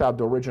 it kicked out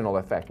the original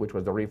effect, which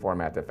was the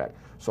reformat effect.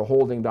 So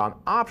holding down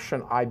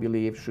Option, I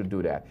believe, should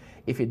do that.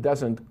 If it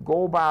doesn't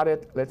go about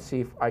it, let's see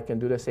if I can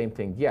do the same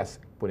thing. Yes,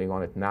 putting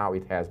on it now,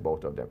 it has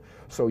both of them.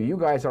 So you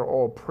guys are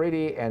all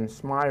pretty and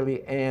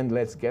smiley, and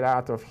let's get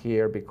out of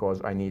here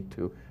because I need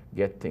to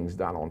get things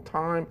done on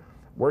time.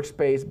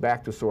 Workspace,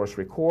 back to source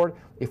record.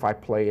 If I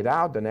play it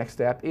out, the next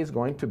step is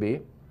going to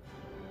be...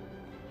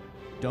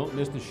 Don't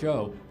miss the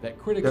show that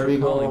critics There are we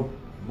go. calling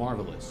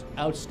marvelous,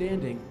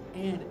 outstanding,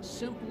 and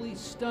simply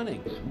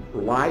stunning.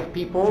 Live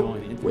people,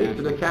 Join wave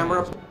to the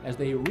camera. cast as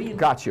they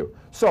Got you.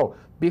 So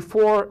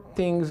before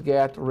things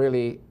get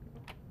really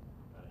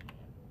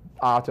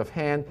out of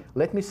hand,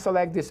 let me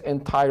select this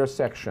entire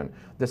section.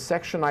 The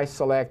section I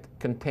select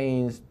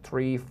contains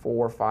 3,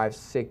 4, 5,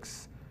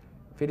 6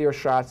 video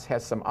shots,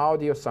 has some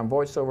audio, some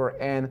voiceover,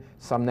 and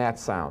some nat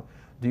sound.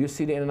 Do you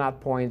see the in and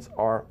out points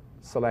are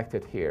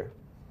selected here?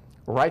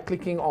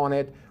 Right-clicking on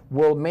it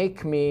will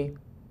make me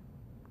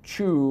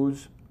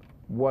choose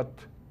what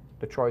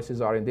the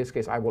choices are. In this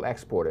case, I will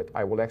export it.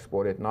 I will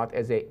export it not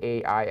as a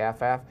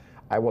AIFF.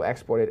 I will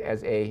export it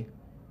as a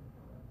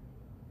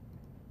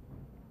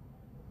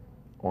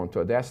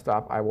onto a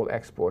desktop. I will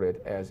export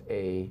it as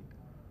a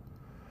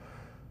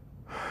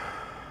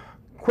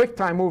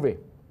QuickTime movie.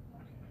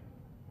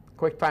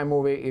 QuickTime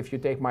movie. If you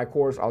take my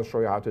course, I'll show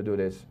you how to do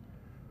this.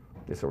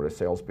 This is where the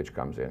sales pitch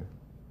comes in.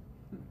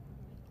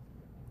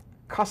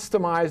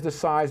 Customize the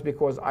size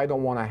because I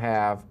don't want to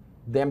have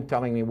them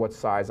telling me what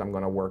size I'm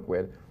going to work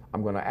with.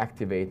 I'm going to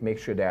activate, make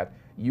sure that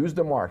use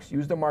the marks.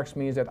 Use the marks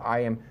means that I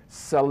am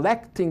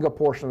selecting a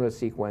portion of the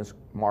sequence,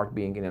 mark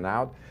being in and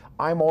out.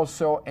 I'm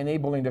also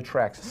enabling the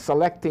tracks,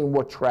 selecting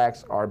what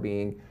tracks are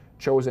being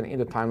chosen in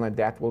the timeline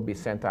that will be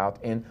sent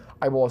out in.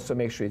 I will also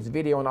make sure it's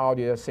video and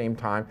audio at the same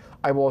time.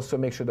 I will also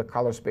make sure the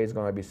color space is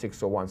going to be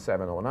 601,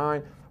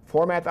 709.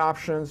 Format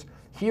options.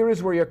 Here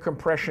is where your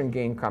compression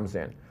gain comes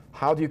in.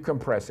 How do you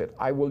compress it?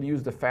 I will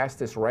use the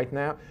fastest right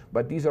now,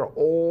 but these are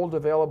all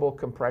available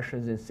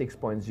compressions in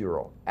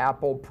 6.0.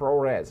 Apple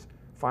ProRes.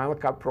 Final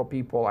Cut Pro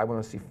people, I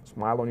want to see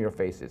smile on your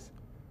faces.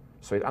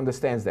 So it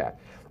understands that.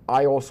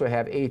 I also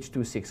have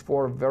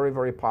H.264, very,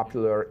 very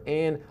popular,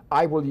 and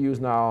I will use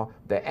now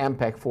the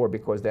MPEG-4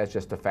 because that's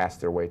just a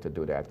faster way to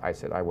do that. I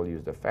said I will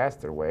use the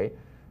faster way,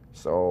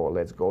 so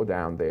let's go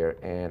down there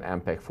and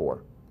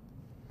MPEG-4.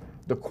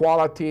 The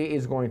quality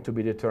is going to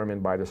be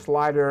determined by the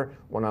slider.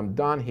 When I'm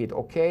done, hit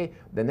OK.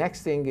 The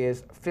next thing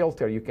is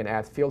filter. You can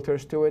add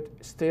filters to it.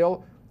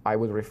 Still, I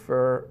would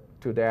refer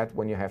to that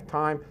when you have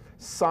time.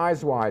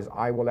 Size-wise,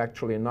 I will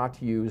actually not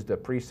use the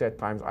preset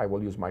times. I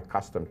will use my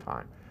custom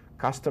time.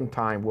 Custom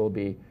time will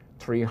be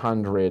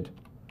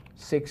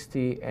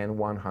 360 and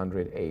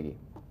 180.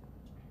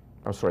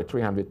 I'm sorry,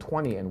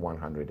 320 and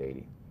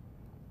 180.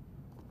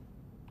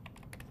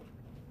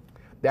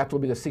 That will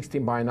be the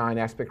 16:9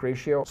 aspect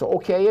ratio. So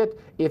OK it.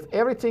 If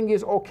everything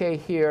is OK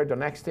here, the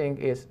next thing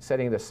is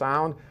setting the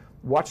sound.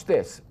 Watch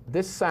this.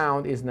 This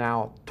sound is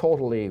now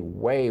totally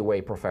way,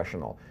 way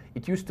professional.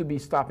 It used to be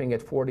stopping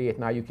at 48.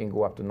 Now you can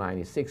go up to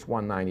 96,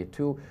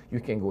 192. You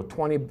can go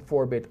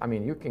 24-bit. I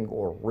mean, you can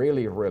go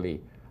really,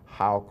 really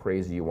how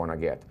crazy you want to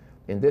get.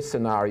 In this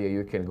scenario,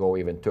 you can go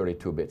even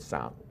 32-bit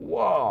sound.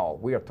 Whoa,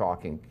 we are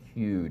talking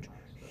huge,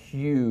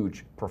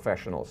 huge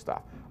professional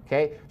stuff.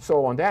 Okay,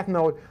 so on that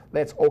note,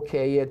 let's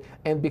okay it.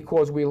 And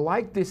because we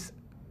like this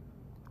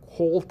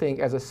whole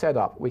thing as a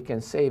setup, we can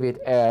save it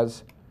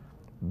as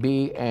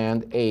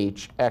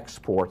B&H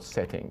export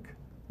setting.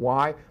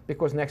 Why?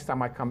 Because next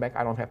time I come back,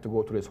 I don't have to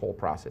go through this whole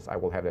process. I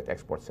will have that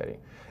export setting.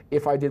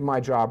 If I did my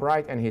job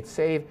right and hit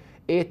save,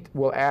 it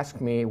will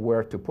ask me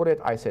where to put it.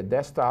 I said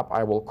desktop.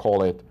 I will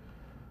call it,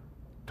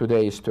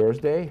 today is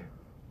Thursday,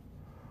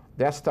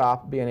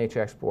 desktop, B&H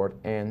export,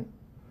 and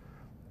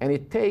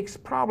it takes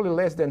probably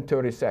less than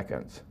 30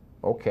 seconds.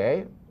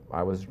 Okay,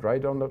 I was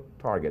right on the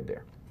target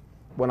there.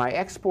 When I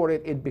export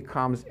it, it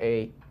becomes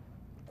a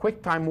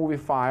QuickTime movie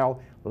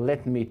file.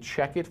 Let me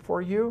check it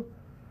for you.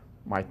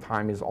 My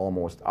time is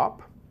almost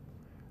up.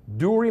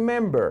 Do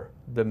remember,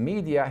 the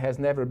media has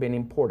never been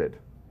imported.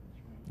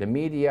 The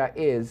media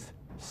is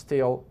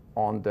still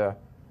on the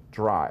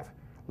drive.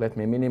 Let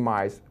me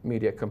minimize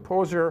Media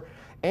Composer.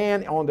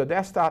 And on the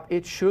desktop,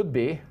 it should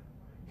be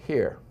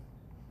here.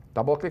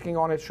 Double-clicking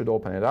on it should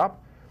open it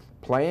up.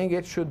 Playing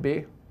it should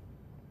be.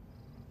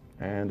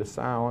 And the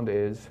sound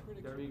is.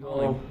 There you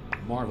go.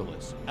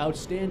 Marvelous,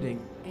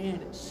 outstanding,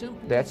 and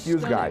simply That's you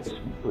guys.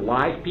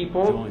 Live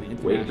people,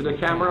 wave to the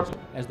camera.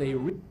 As they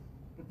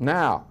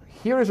Now,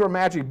 here is where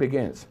magic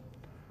begins.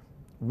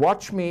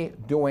 Watch me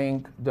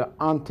doing the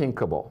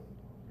unthinkable.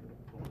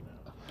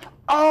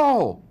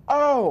 Oh,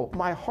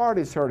 my heart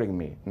is hurting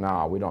me.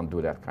 No, we don't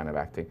do that kind of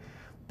acting.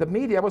 The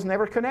media was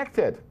never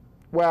connected.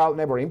 Well,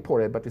 never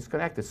imported, but it's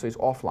connected, so it's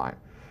offline.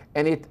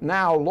 And it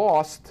now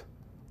lost,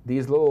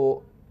 these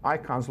little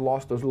icons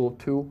lost those little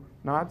 2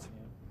 nods.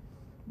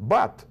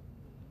 But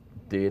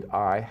did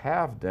I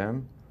have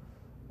them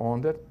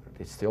on the,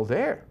 it's still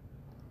there.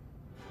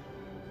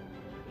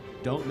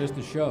 don't miss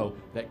the show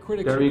that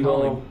critics are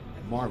calling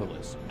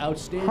marvelous,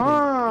 outstanding,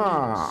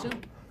 and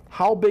simple.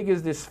 How big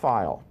is this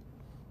file?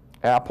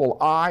 Apple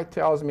I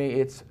tells me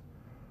it's,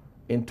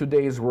 in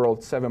today's world,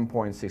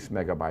 7.6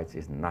 megabytes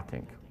is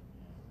nothing.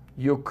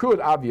 You could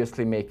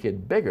obviously make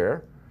it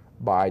bigger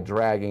by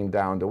dragging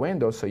down the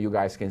window so you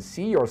guys can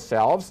see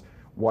yourselves,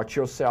 watch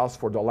yourselves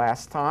for the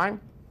last time.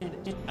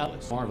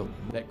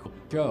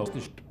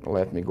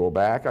 Let me go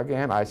back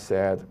again. I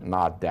said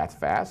not that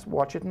fast.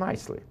 Watch it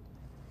nicely.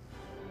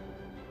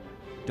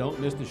 Don't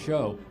miss the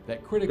show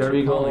that critics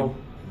are calling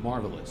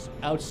marvelous,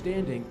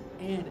 outstanding,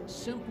 and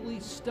simply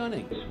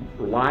stunning.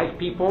 Live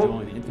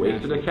people, wave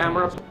to the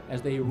camera.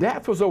 As they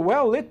that was a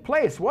well-lit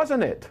place,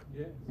 wasn't it?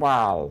 Yeah.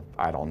 Well,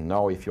 I don't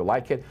know if you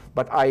like it,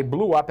 but I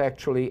blew up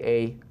actually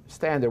a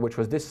standard which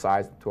was this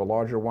size to a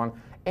larger one,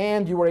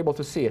 and you were able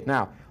to see it.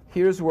 Now,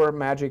 here's where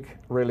magic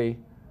really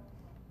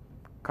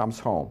comes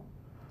home.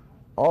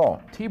 Oh,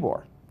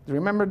 Tibor. Do you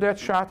remember that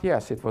shot?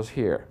 Yes, it was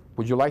here.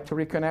 Would you like to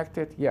reconnect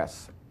it?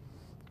 Yes.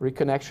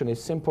 Reconnection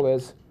is simple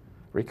as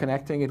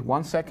reconnecting it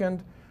 1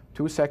 second,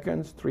 2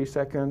 seconds, 3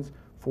 seconds,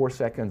 4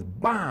 seconds.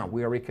 Bam!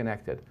 We are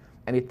reconnected.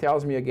 And it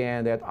tells me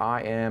again that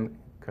I am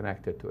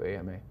connected to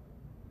AMA.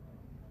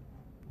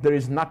 There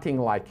is nothing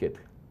like it,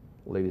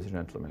 ladies and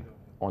gentlemen,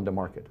 on the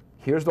market.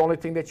 Here's the only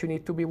thing that you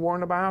need to be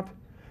warned about.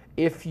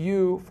 If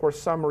you, for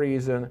some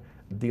reason,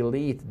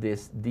 delete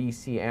this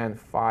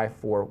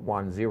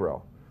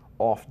DCN5410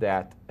 off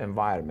that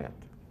environment,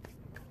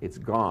 it's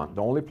gone.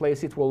 The only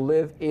place it will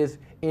live is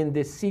in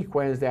this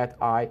sequence that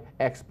I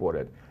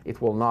exported.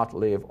 It will not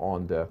live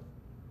on the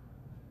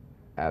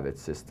Avid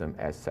system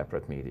as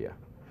separate media.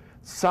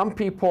 Some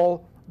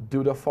people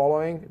do the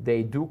following.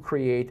 They do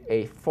create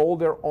a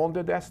folder on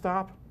the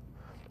desktop,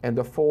 and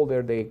the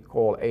folder they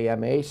call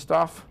AMA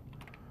stuff,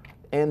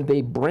 and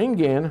they bring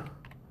in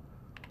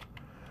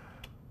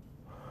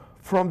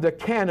from the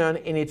Canon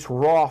in its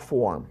raw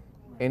form,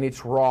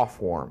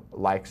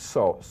 like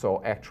so.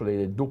 So actually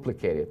they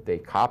duplicate it. They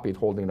copy it,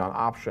 holding down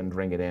Option,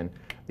 bring it in.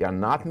 They are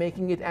not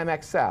making it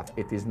MXF.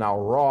 It is now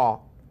raw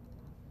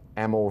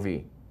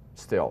MOV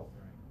still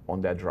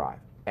on that drive.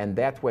 And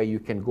that way you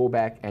can go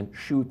back and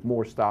shoot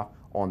more stuff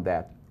on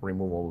that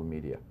removable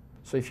media.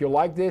 So if you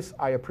like this,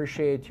 I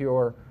appreciate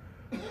your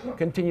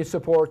continued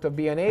support of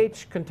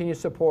B&H, continued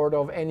support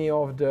of any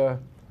of the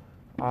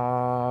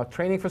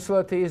training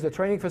facilities. The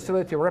training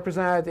facility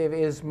representative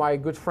is my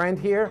good friend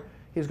here.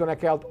 He's going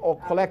to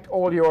collect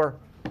all your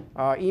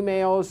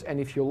emails, and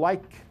if you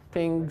like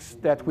things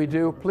that we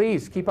do,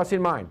 please keep us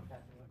in mind.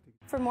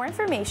 For more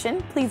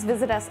information, please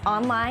visit us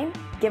online,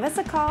 give us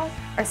a call,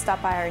 or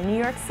stop by our New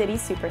York City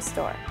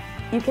Superstore.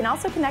 You can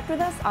also connect with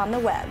us on the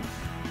web.